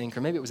ago, I think,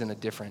 or maybe it was in a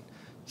different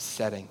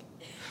setting,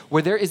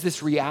 where there is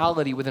this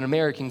reality within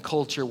American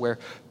culture where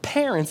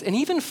parents, and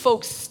even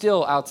folks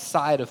still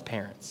outside of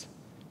parents,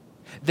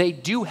 they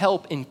do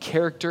help in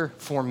character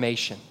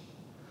formation,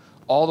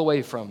 all the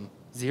way from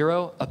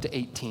 0 up to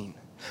 18.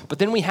 But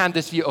then we had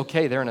this view,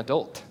 okay, they're an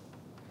adult.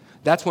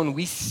 That's when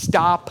we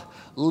stop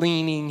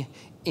leaning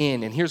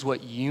in. And here's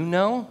what you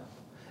know,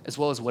 as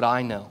well as what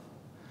I know.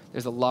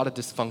 There's a lot of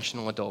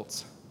dysfunctional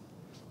adults.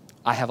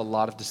 I have a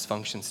lot of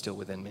dysfunction still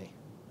within me.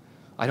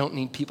 I don't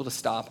need people to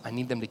stop. I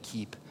need them to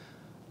keep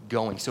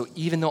going. So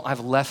even though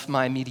I've left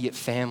my immediate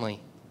family,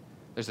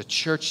 there's a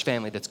church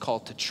family that's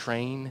called to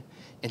train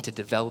and to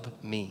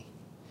develop me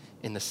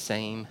in the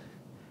same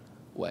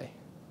way.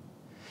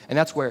 And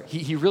that's where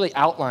he really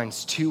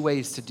outlines 2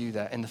 ways to do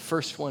that. And the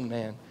first one,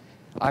 man,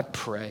 I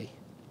pray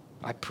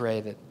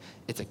that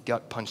it's a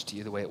gut punch to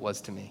you the way it was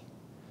to me.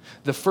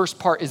 The first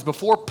part is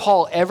before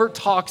Paul ever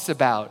talks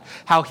about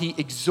how he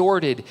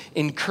exhorted,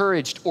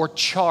 encouraged, or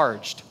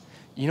charged,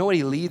 you know what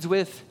he leads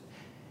with?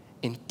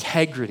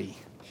 Integrity.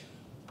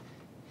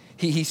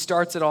 He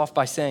starts it off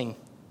by saying,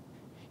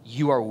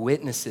 you are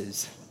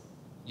witnesses.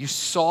 You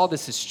saw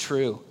this is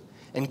true,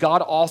 and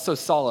God also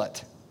saw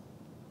it.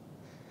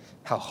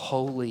 How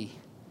holy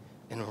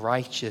and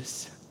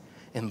righteous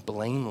and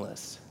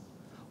blameless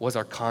was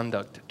our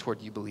conduct toward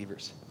you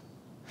believers.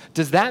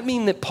 Does that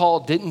mean that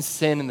Paul didn't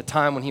sin in the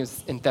time when he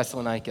was in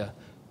Thessalonica?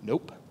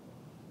 Nope.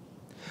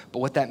 But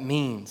what that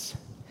means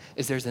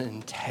is there's an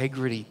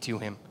integrity to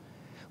him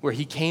where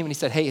he came and he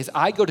said, hey, as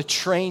I go to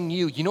train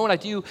you, you know what I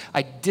do?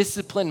 I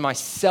discipline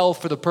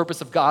myself for the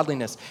purpose of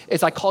godliness.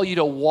 As I call you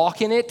to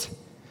walk in it,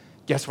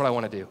 guess what I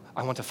want to do?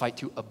 I want to fight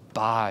to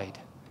abide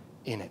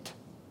in it.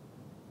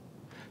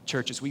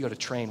 Church, as we go to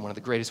train, one of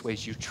the greatest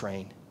ways you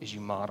train is you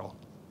model.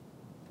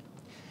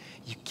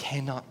 You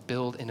cannot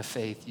build in a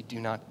faith you do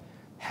not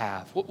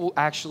have. Well,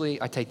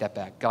 actually, I take that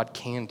back. God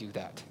can do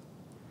that.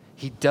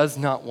 He does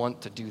not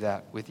want to do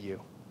that with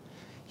you.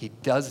 He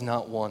does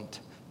not want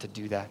to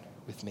do that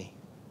with me.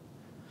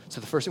 So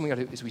the first thing we got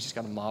to do is we just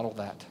got to model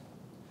that.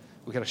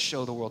 We got to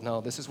show the world, no,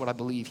 this is what I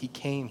believe. He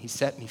came, he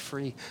set me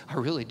free. I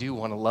really do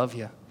want to love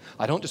you.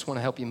 I don't just want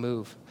to help you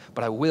move,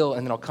 but I will,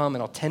 and then I'll come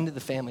and I'll tend to the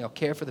family. I'll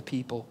care for the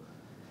people.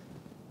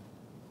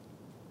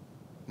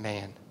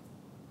 Man,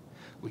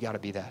 we got to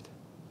be that.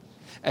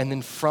 And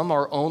then from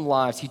our own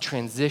lives, he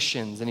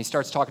transitions and he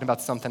starts talking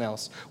about something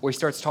else, where he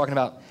starts talking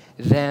about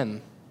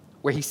them,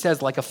 where he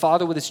says, like a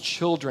father with his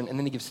children, and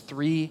then he gives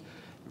 3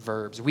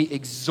 verbs. We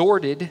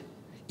exhorted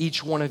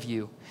each one of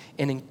you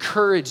and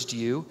encouraged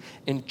you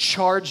and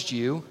charged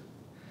you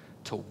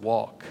to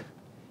walk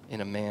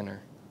in a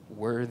manner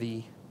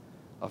worthy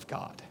of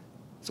God.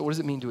 So what does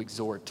it mean to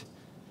exhort?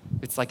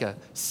 It's like a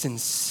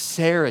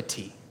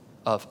sincerity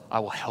of,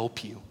 I will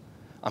help you.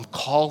 I'm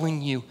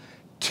calling you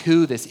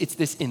to this. It's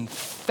this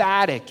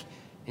emphatic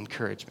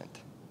encouragement.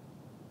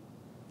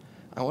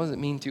 Now, what does it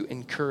mean to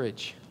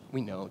encourage? We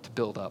know, to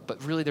build up.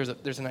 But really,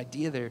 there's an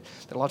idea there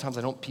that a lot of times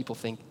I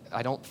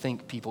don't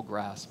think people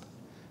grasp.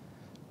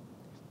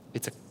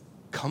 It's a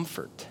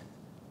comfort.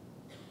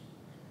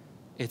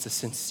 It's a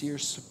sincere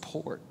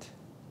support.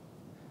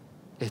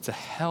 It's a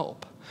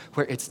help,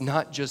 where it's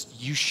not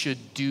just, you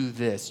should do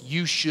this,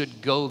 you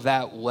should go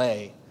that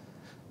way,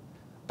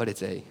 but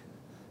it's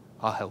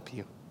I'll help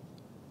you,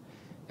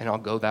 and I'll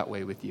go that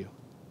way with you.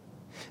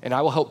 And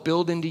I will help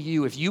build into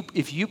you if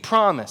you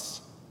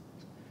promise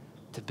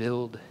to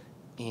build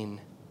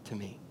into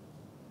me.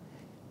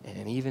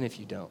 And even if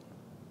you don't,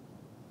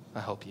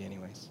 I'll help you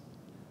anyways.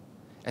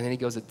 And then he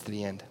goes to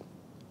the end.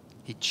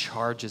 He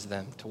charges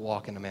them to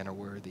walk in a manner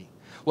worthy.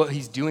 What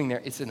he's doing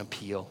there, it's an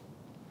appeal.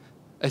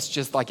 It's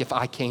just like if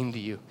I came to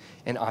you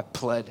and I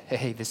pled,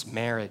 hey, this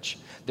marriage,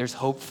 there's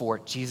hope for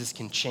it. Jesus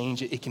can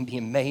change it. It can be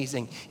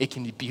amazing. It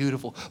can be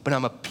beautiful. But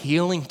I'm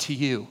appealing to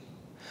you.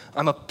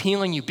 I'm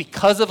appealing you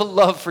because of a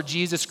love for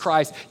Jesus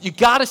Christ. You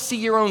got to see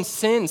your own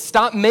sins.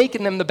 Stop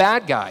making them the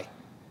bad guy.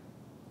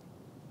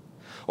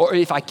 Or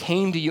if I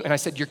came to you and I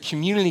said, your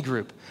community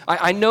group,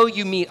 I know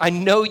you meet, I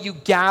know you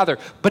gather,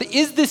 but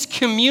is this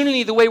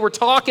community the way we're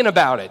talking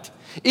about it?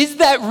 Is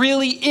that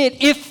really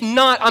it? If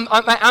not, I'm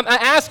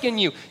asking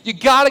you, you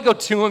got to go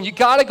to him. You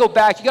got to go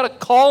back. You got to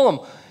call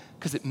him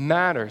because it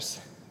matters.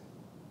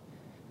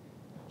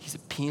 He's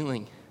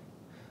appealing.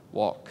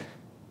 Walk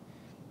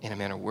in a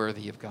manner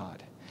worthy of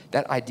God.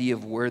 That idea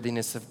of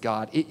worthiness of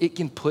God, it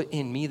can put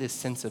in me this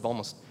sense of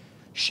almost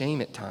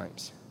shame at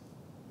times.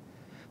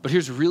 But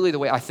here's really the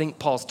way I think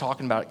Paul's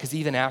talking about it, because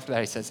even after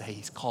that he says, hey,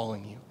 he's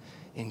calling you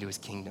into his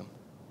kingdom.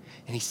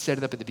 And he set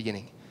it up at the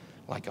beginning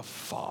like a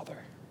father.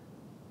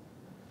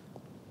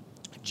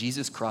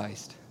 Jesus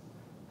Christ,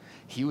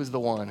 he was the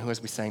one who,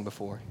 as we sang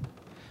before,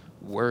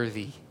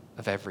 worthy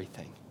of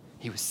everything.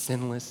 He was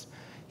sinless.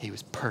 He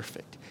was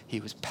perfect. He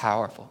was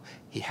powerful.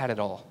 He had it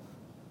all.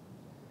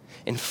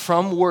 And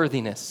from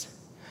worthiness,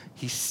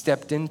 he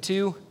stepped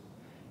into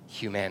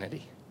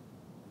humanity.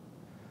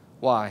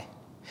 Why?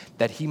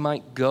 That he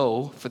might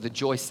go for the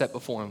joy set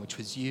before him, which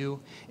was you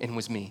and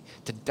was me,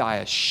 to die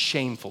a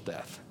shameful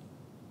death.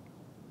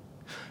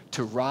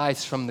 To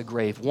rise from the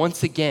grave,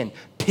 once again,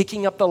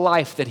 picking up the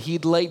life that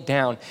he'd laid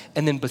down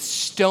and then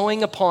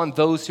bestowing upon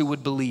those who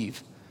would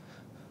believe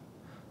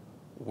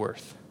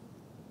worth.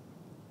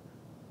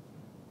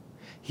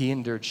 He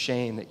endured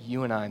shame that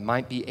you and I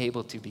might be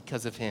able to,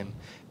 because of him,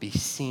 be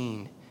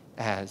seen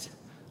as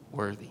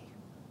worthy.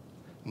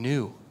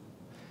 New,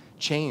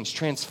 changed,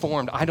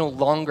 transformed. I no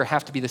longer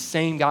have to be the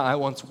same guy I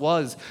once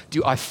was.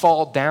 Do I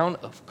fall down?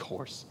 Of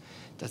course.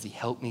 Does he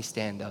help me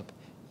stand up?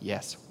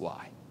 Yes.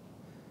 Why?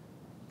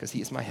 Because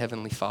he is my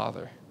heavenly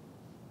Father.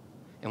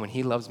 And when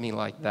he loves me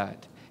like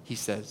that, he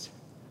says,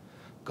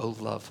 go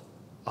love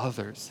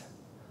others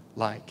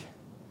like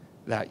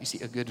that. You see,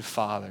 a good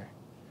father,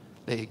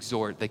 they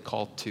exhort, they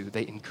call to,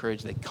 they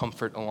encourage, they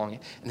comfort along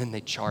it, and then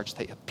they charge,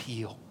 they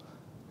appeal.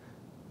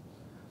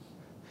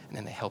 And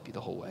then they help you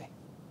the whole way.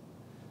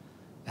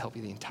 They help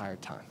you the entire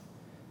time.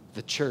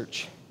 The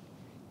church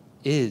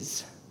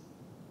is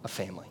a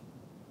family.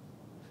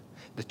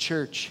 The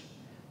church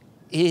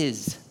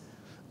is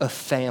a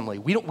family.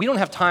 We don't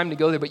have time to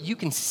go there, but you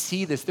can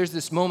see this. There's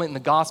this moment in the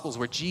Gospels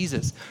where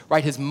Jesus,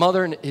 right, his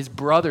mother and his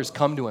brothers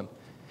come to him.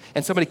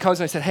 And somebody comes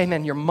and said, hey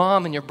man, your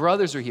mom and your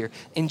brothers are here.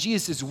 And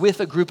Jesus is with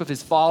a group of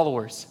his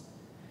followers.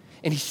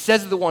 And he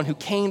says to the one who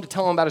came to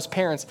tell him about his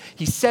parents,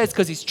 he says,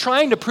 because he's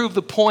trying to prove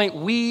the point,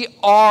 we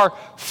are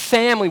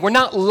family. We're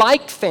not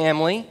like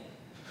family.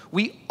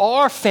 We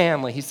are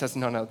family. He says,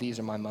 no, these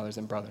are my mothers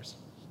and brothers.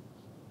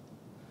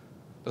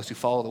 Those who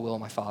follow the will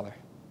of my Father.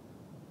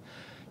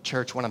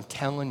 Church, what I'm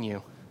telling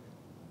you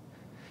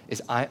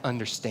is I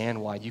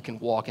understand why you can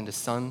walk into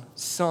some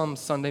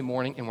Sunday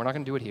morning, and we're not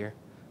going to do it here,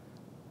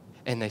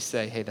 and they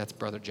say, hey, that's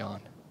Brother John.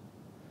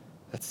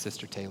 That's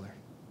Sister Taylor.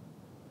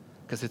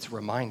 Because it's a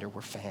reminder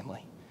we're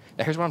family.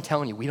 Now, here's what I'm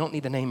telling you. We don't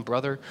need the name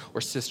brother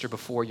or sister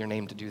before your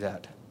name to do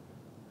that.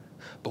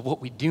 But what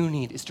we do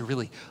need is to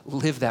really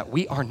live that.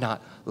 We are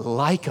not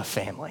like a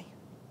family.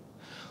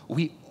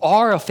 We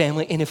are a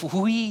family, and if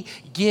we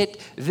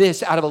get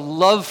this out of a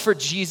love for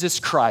Jesus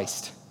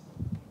Christ,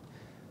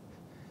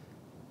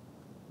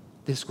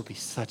 this will be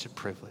such a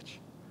privilege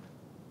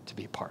to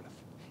be a part of.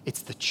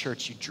 It's the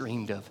church you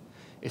dreamed of.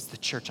 It's the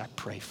church I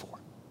pray for.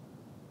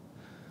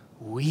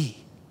 We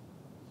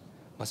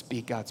must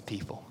be God's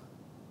people.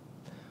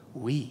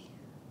 We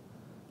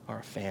are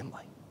a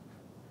family.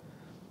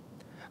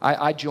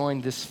 I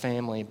joined this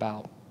family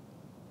about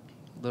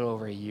a little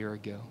over a year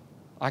ago.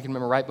 I can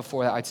remember right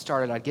before that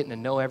I'd getting to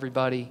know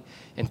everybody.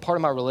 And part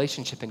of my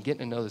relationship and getting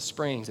to know the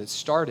Springs, it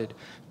started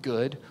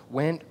good,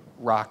 went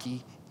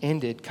rocky,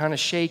 ended kind of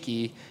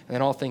shaky, and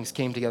then all things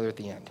came together at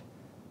the end.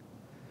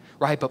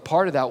 Right, but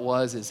part of that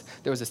is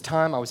there was this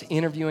time I was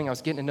interviewing, I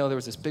was getting to know, there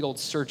was this big old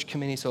search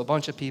committee, so a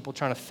bunch of people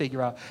trying to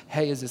figure out,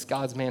 hey, is this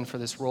God's man for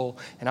this role?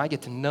 And I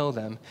get to know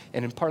them,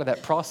 and in part of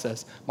that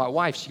process, my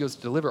wife, she goes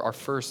to deliver our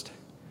first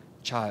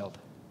child.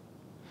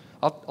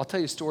 I'll tell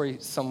you a story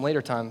some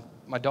later time.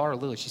 My daughter,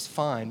 Lily, she's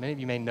fine. Many of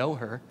you may know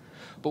her,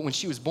 but when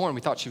she was born,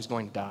 we thought she was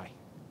going to die.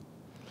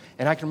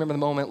 And I can remember the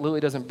moment, Lily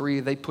doesn't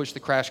breathe, they push the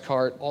crash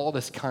cart, all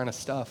this kind of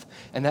stuff.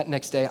 And that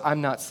next day, I'm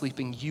not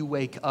sleeping, you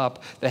wake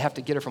up. They have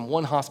to get her from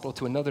one hospital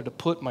to another to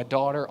put my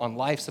daughter on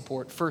life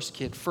support, first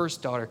kid,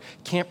 first daughter,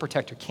 can't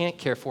protect her, can't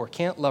care for her,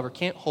 can't love her,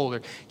 can't hold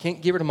her,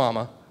 can't give her to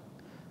mama.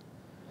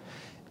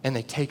 And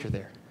they take her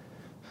there.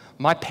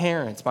 My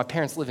parents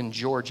live in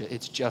Georgia.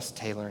 It's just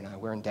Taylor and I.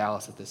 We're in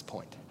Dallas at this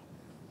point.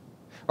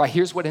 Right,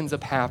 here's what ends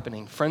up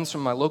happening. Friends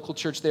from my local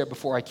church there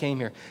before I came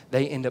here,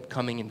 they end up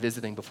coming and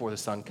visiting before the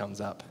sun comes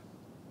up.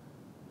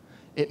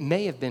 It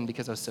may have been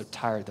because I was so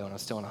tired, though, and I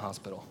was still in a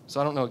hospital.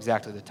 So I don't know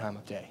exactly the time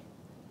of day.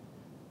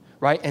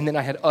 Right? And then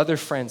I had other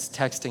friends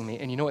texting me.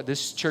 And you know what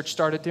this church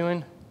started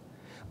doing?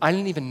 I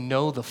didn't even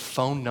know the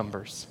phone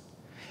numbers.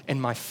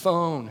 And my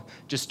phone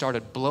just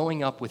started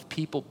blowing up with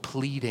people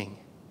pleading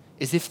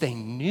as if they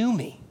knew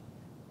me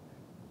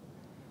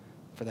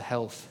for the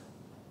health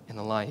and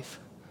the life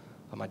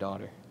of my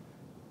daughter.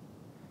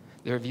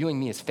 They were viewing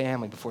me as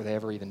family before they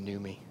ever even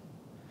knew me.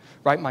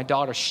 Right, my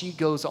daughter, she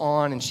goes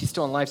on and she's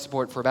still on life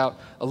support for about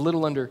a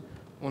little under,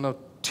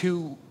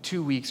 two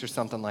weeks or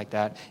something like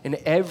that. And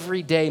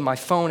every day my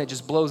phone, it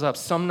just blows up.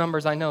 Some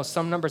numbers I know,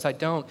 some numbers I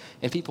don't.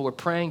 And people were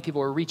praying,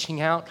 people were reaching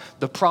out.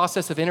 The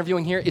process of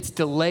interviewing here, it's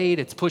delayed,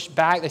 it's pushed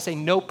back. They say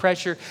no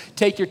pressure,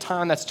 take your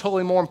time, that's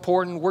totally more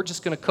important. We're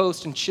just gonna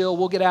coast and chill,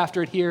 we'll get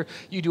after it here.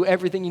 You do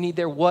everything you need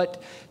there.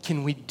 What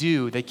can we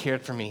do? They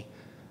cared for me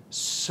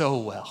so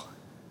well.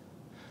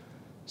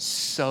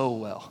 So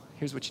well.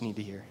 Here's what you need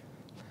to hear.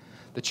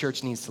 The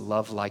church needs to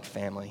love like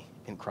family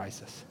in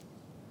crisis.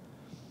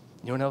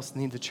 You know what else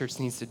the church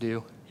needs to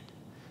do?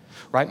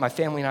 Right? My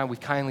family and I, we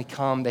kindly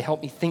come. They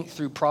help me think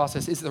through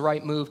process. Is it the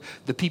right move?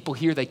 The people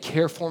here, they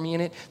care for me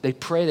in it. They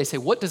pray. They say,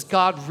 what does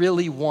God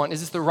really want? Is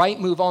this the right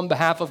move on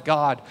behalf of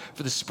God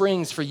for the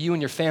Springs, for you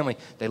and your family?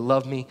 They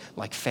love me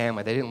like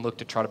family. They didn't look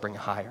to try to bring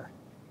higher.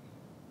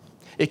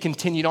 It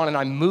continued on, and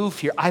I moved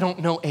here. I don't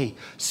know a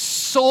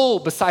soul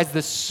besides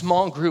this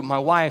small group. My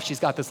wife, she's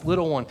got this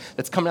little one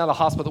that's coming out of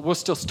the hospital that we're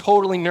still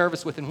totally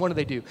nervous with. And what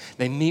do?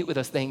 They meet with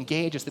us, they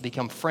engage us, they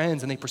become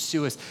friends, and they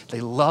pursue us.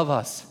 They love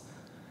us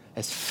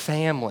as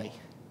family.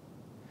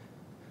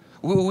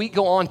 We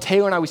go on,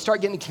 Taylor and I, we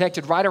start getting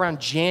connected right around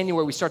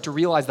January. We start to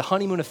realize the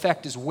honeymoon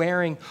effect is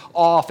wearing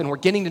off, and we're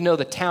getting to know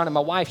the town. And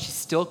my wife, she's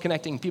still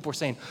connecting. People are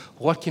saying,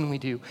 what can we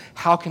do?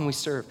 How can we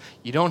serve?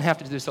 You don't have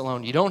to do this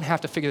alone. You don't have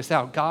to figure this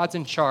out. God's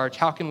in charge.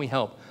 How can we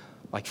help?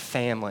 Like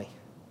family.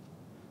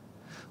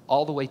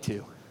 All the way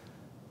to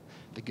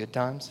the good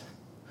times,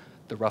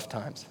 the rough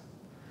times,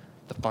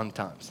 the fun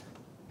times,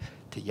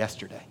 to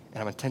yesterday.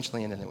 And I'm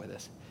intentionally ending it with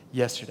this.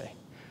 Yesterday,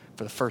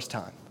 for the first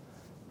time,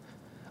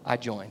 I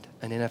joined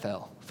an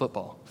NFL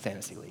football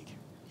fantasy league.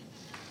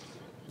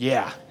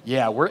 Yeah,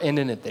 we're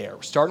ending it there.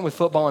 We're starting with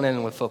football and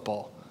ending with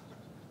football.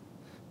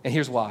 And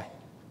here's why.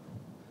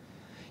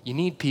 You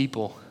need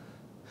people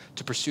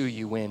to pursue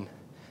you when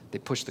they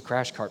push the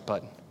crash cart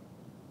button.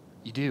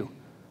 You do.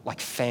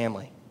 Like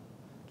family.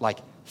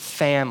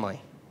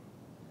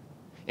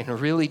 And to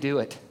really do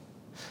it.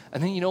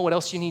 And then you know what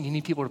else you need? You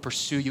need people to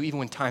pursue you even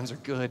when times are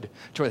good,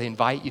 to where they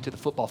invite you to the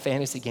football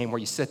fantasy game where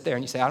you sit there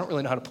and you say, I don't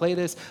really know how to play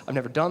this. I've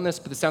never done this,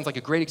 but this sounds like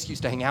a great excuse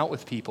to hang out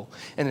with people.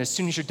 And then as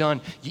soon as you're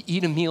done, you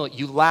eat a meal,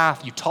 you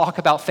laugh, you talk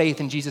about faith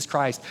in Jesus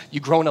Christ. You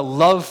grow in a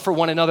love for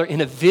one another,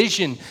 in a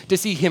vision to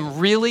see him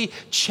really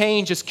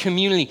change his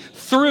community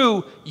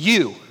through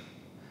you,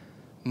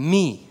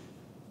 me.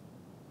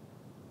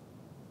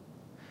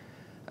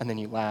 And then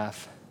you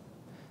laugh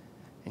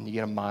and you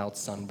get a mild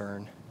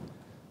sunburn.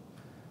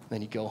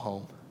 Then you go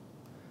home,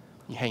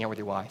 you hang out with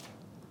your wife,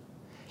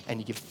 and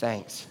you give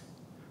thanks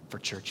for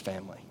church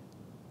family.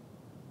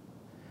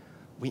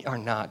 We are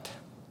not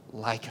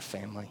like a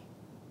family.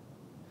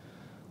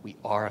 We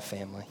are a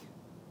family.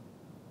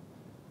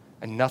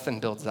 And nothing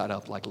builds that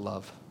up like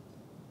love.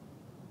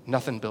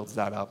 Nothing builds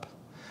that up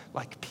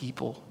like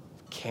people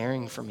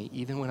caring for me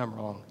even when I'm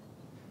wrong.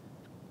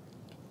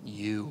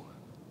 You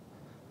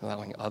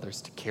allowing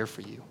others to care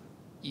for you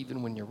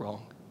even when you're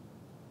wrong.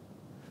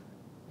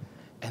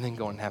 And then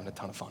going and having a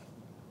ton of fun.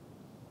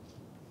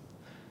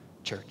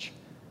 Church,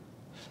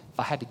 if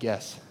I had to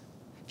guess,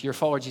 if you're a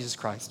follower of Jesus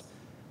Christ,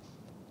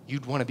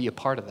 you'd want to be a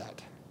part of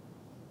that.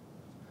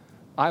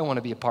 I want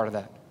to be a part of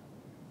that.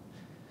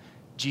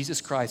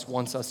 Jesus Christ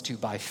wants us to,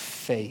 by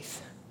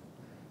faith,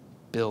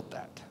 build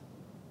that.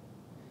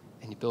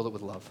 And you build it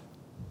with love.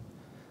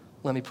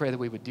 Let me pray that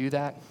we would do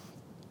that,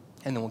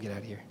 and then we'll get out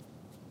of here.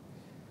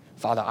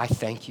 Father, I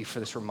thank you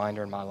for this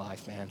reminder in my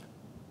life, man.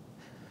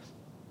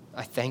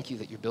 I thank you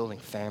that you're building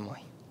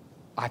family.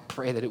 I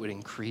pray that it would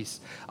increase.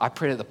 I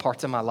pray that the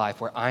parts of my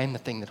life where I am the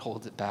thing that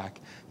holds it back,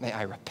 may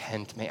I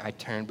repent, may I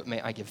turn, but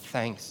may I give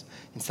thanks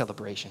and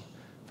celebration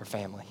for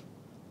family.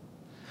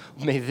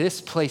 May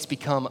this place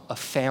become a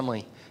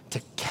family to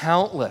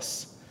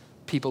countless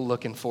people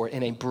looking for it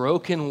in a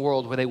broken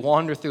world where they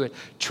wander through it,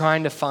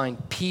 trying to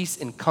find peace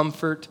and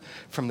comfort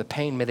from the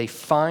pain. May they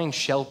find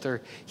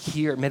shelter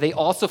here. May they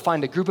also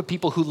find a group of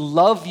people who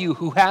love you,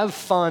 who have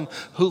fun,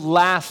 who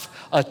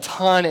laugh a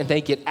ton, and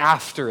they get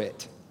after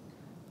it.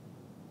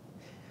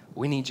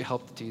 We need your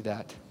help to do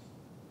that.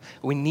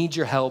 We need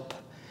your help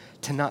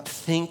to not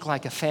think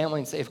like a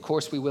family and say, of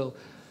course we will,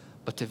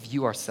 but to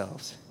view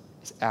ourselves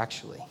as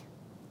actually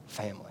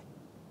family.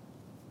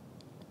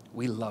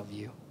 We love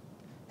you.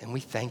 And we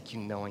thank you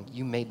knowing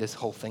you made this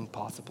whole thing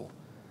possible.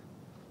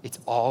 It's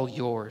all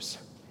yours.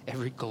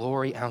 Every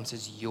glory ounce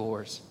is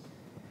yours.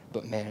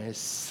 But man, it is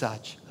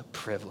such a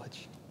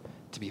privilege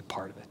to be a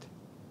part of it.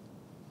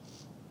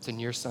 It's in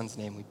your son's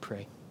name we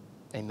pray.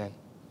 Amen.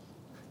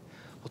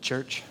 Well,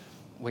 church,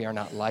 we are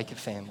not like a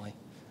family.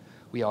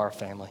 We are a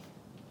family.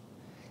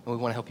 And we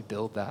want to help you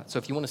build that. So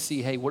if you want to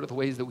see, hey, what are the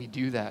ways that we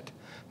do that?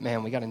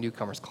 Man, we got a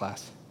newcomers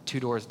class, 2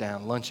 doors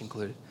down, lunch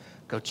included.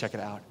 Go check it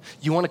out.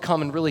 You want to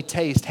come and really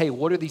taste, hey,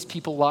 what are these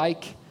people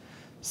like?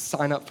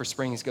 Sign up for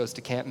Springs Goes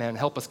to Camp, man.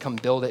 Help us come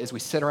build it. As we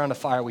sit around a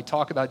fire, we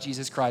talk about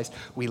Jesus Christ.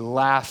 We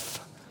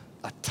laugh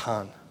a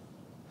ton.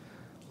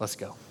 Let's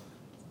go.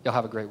 Y'all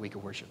have a great week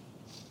of worship.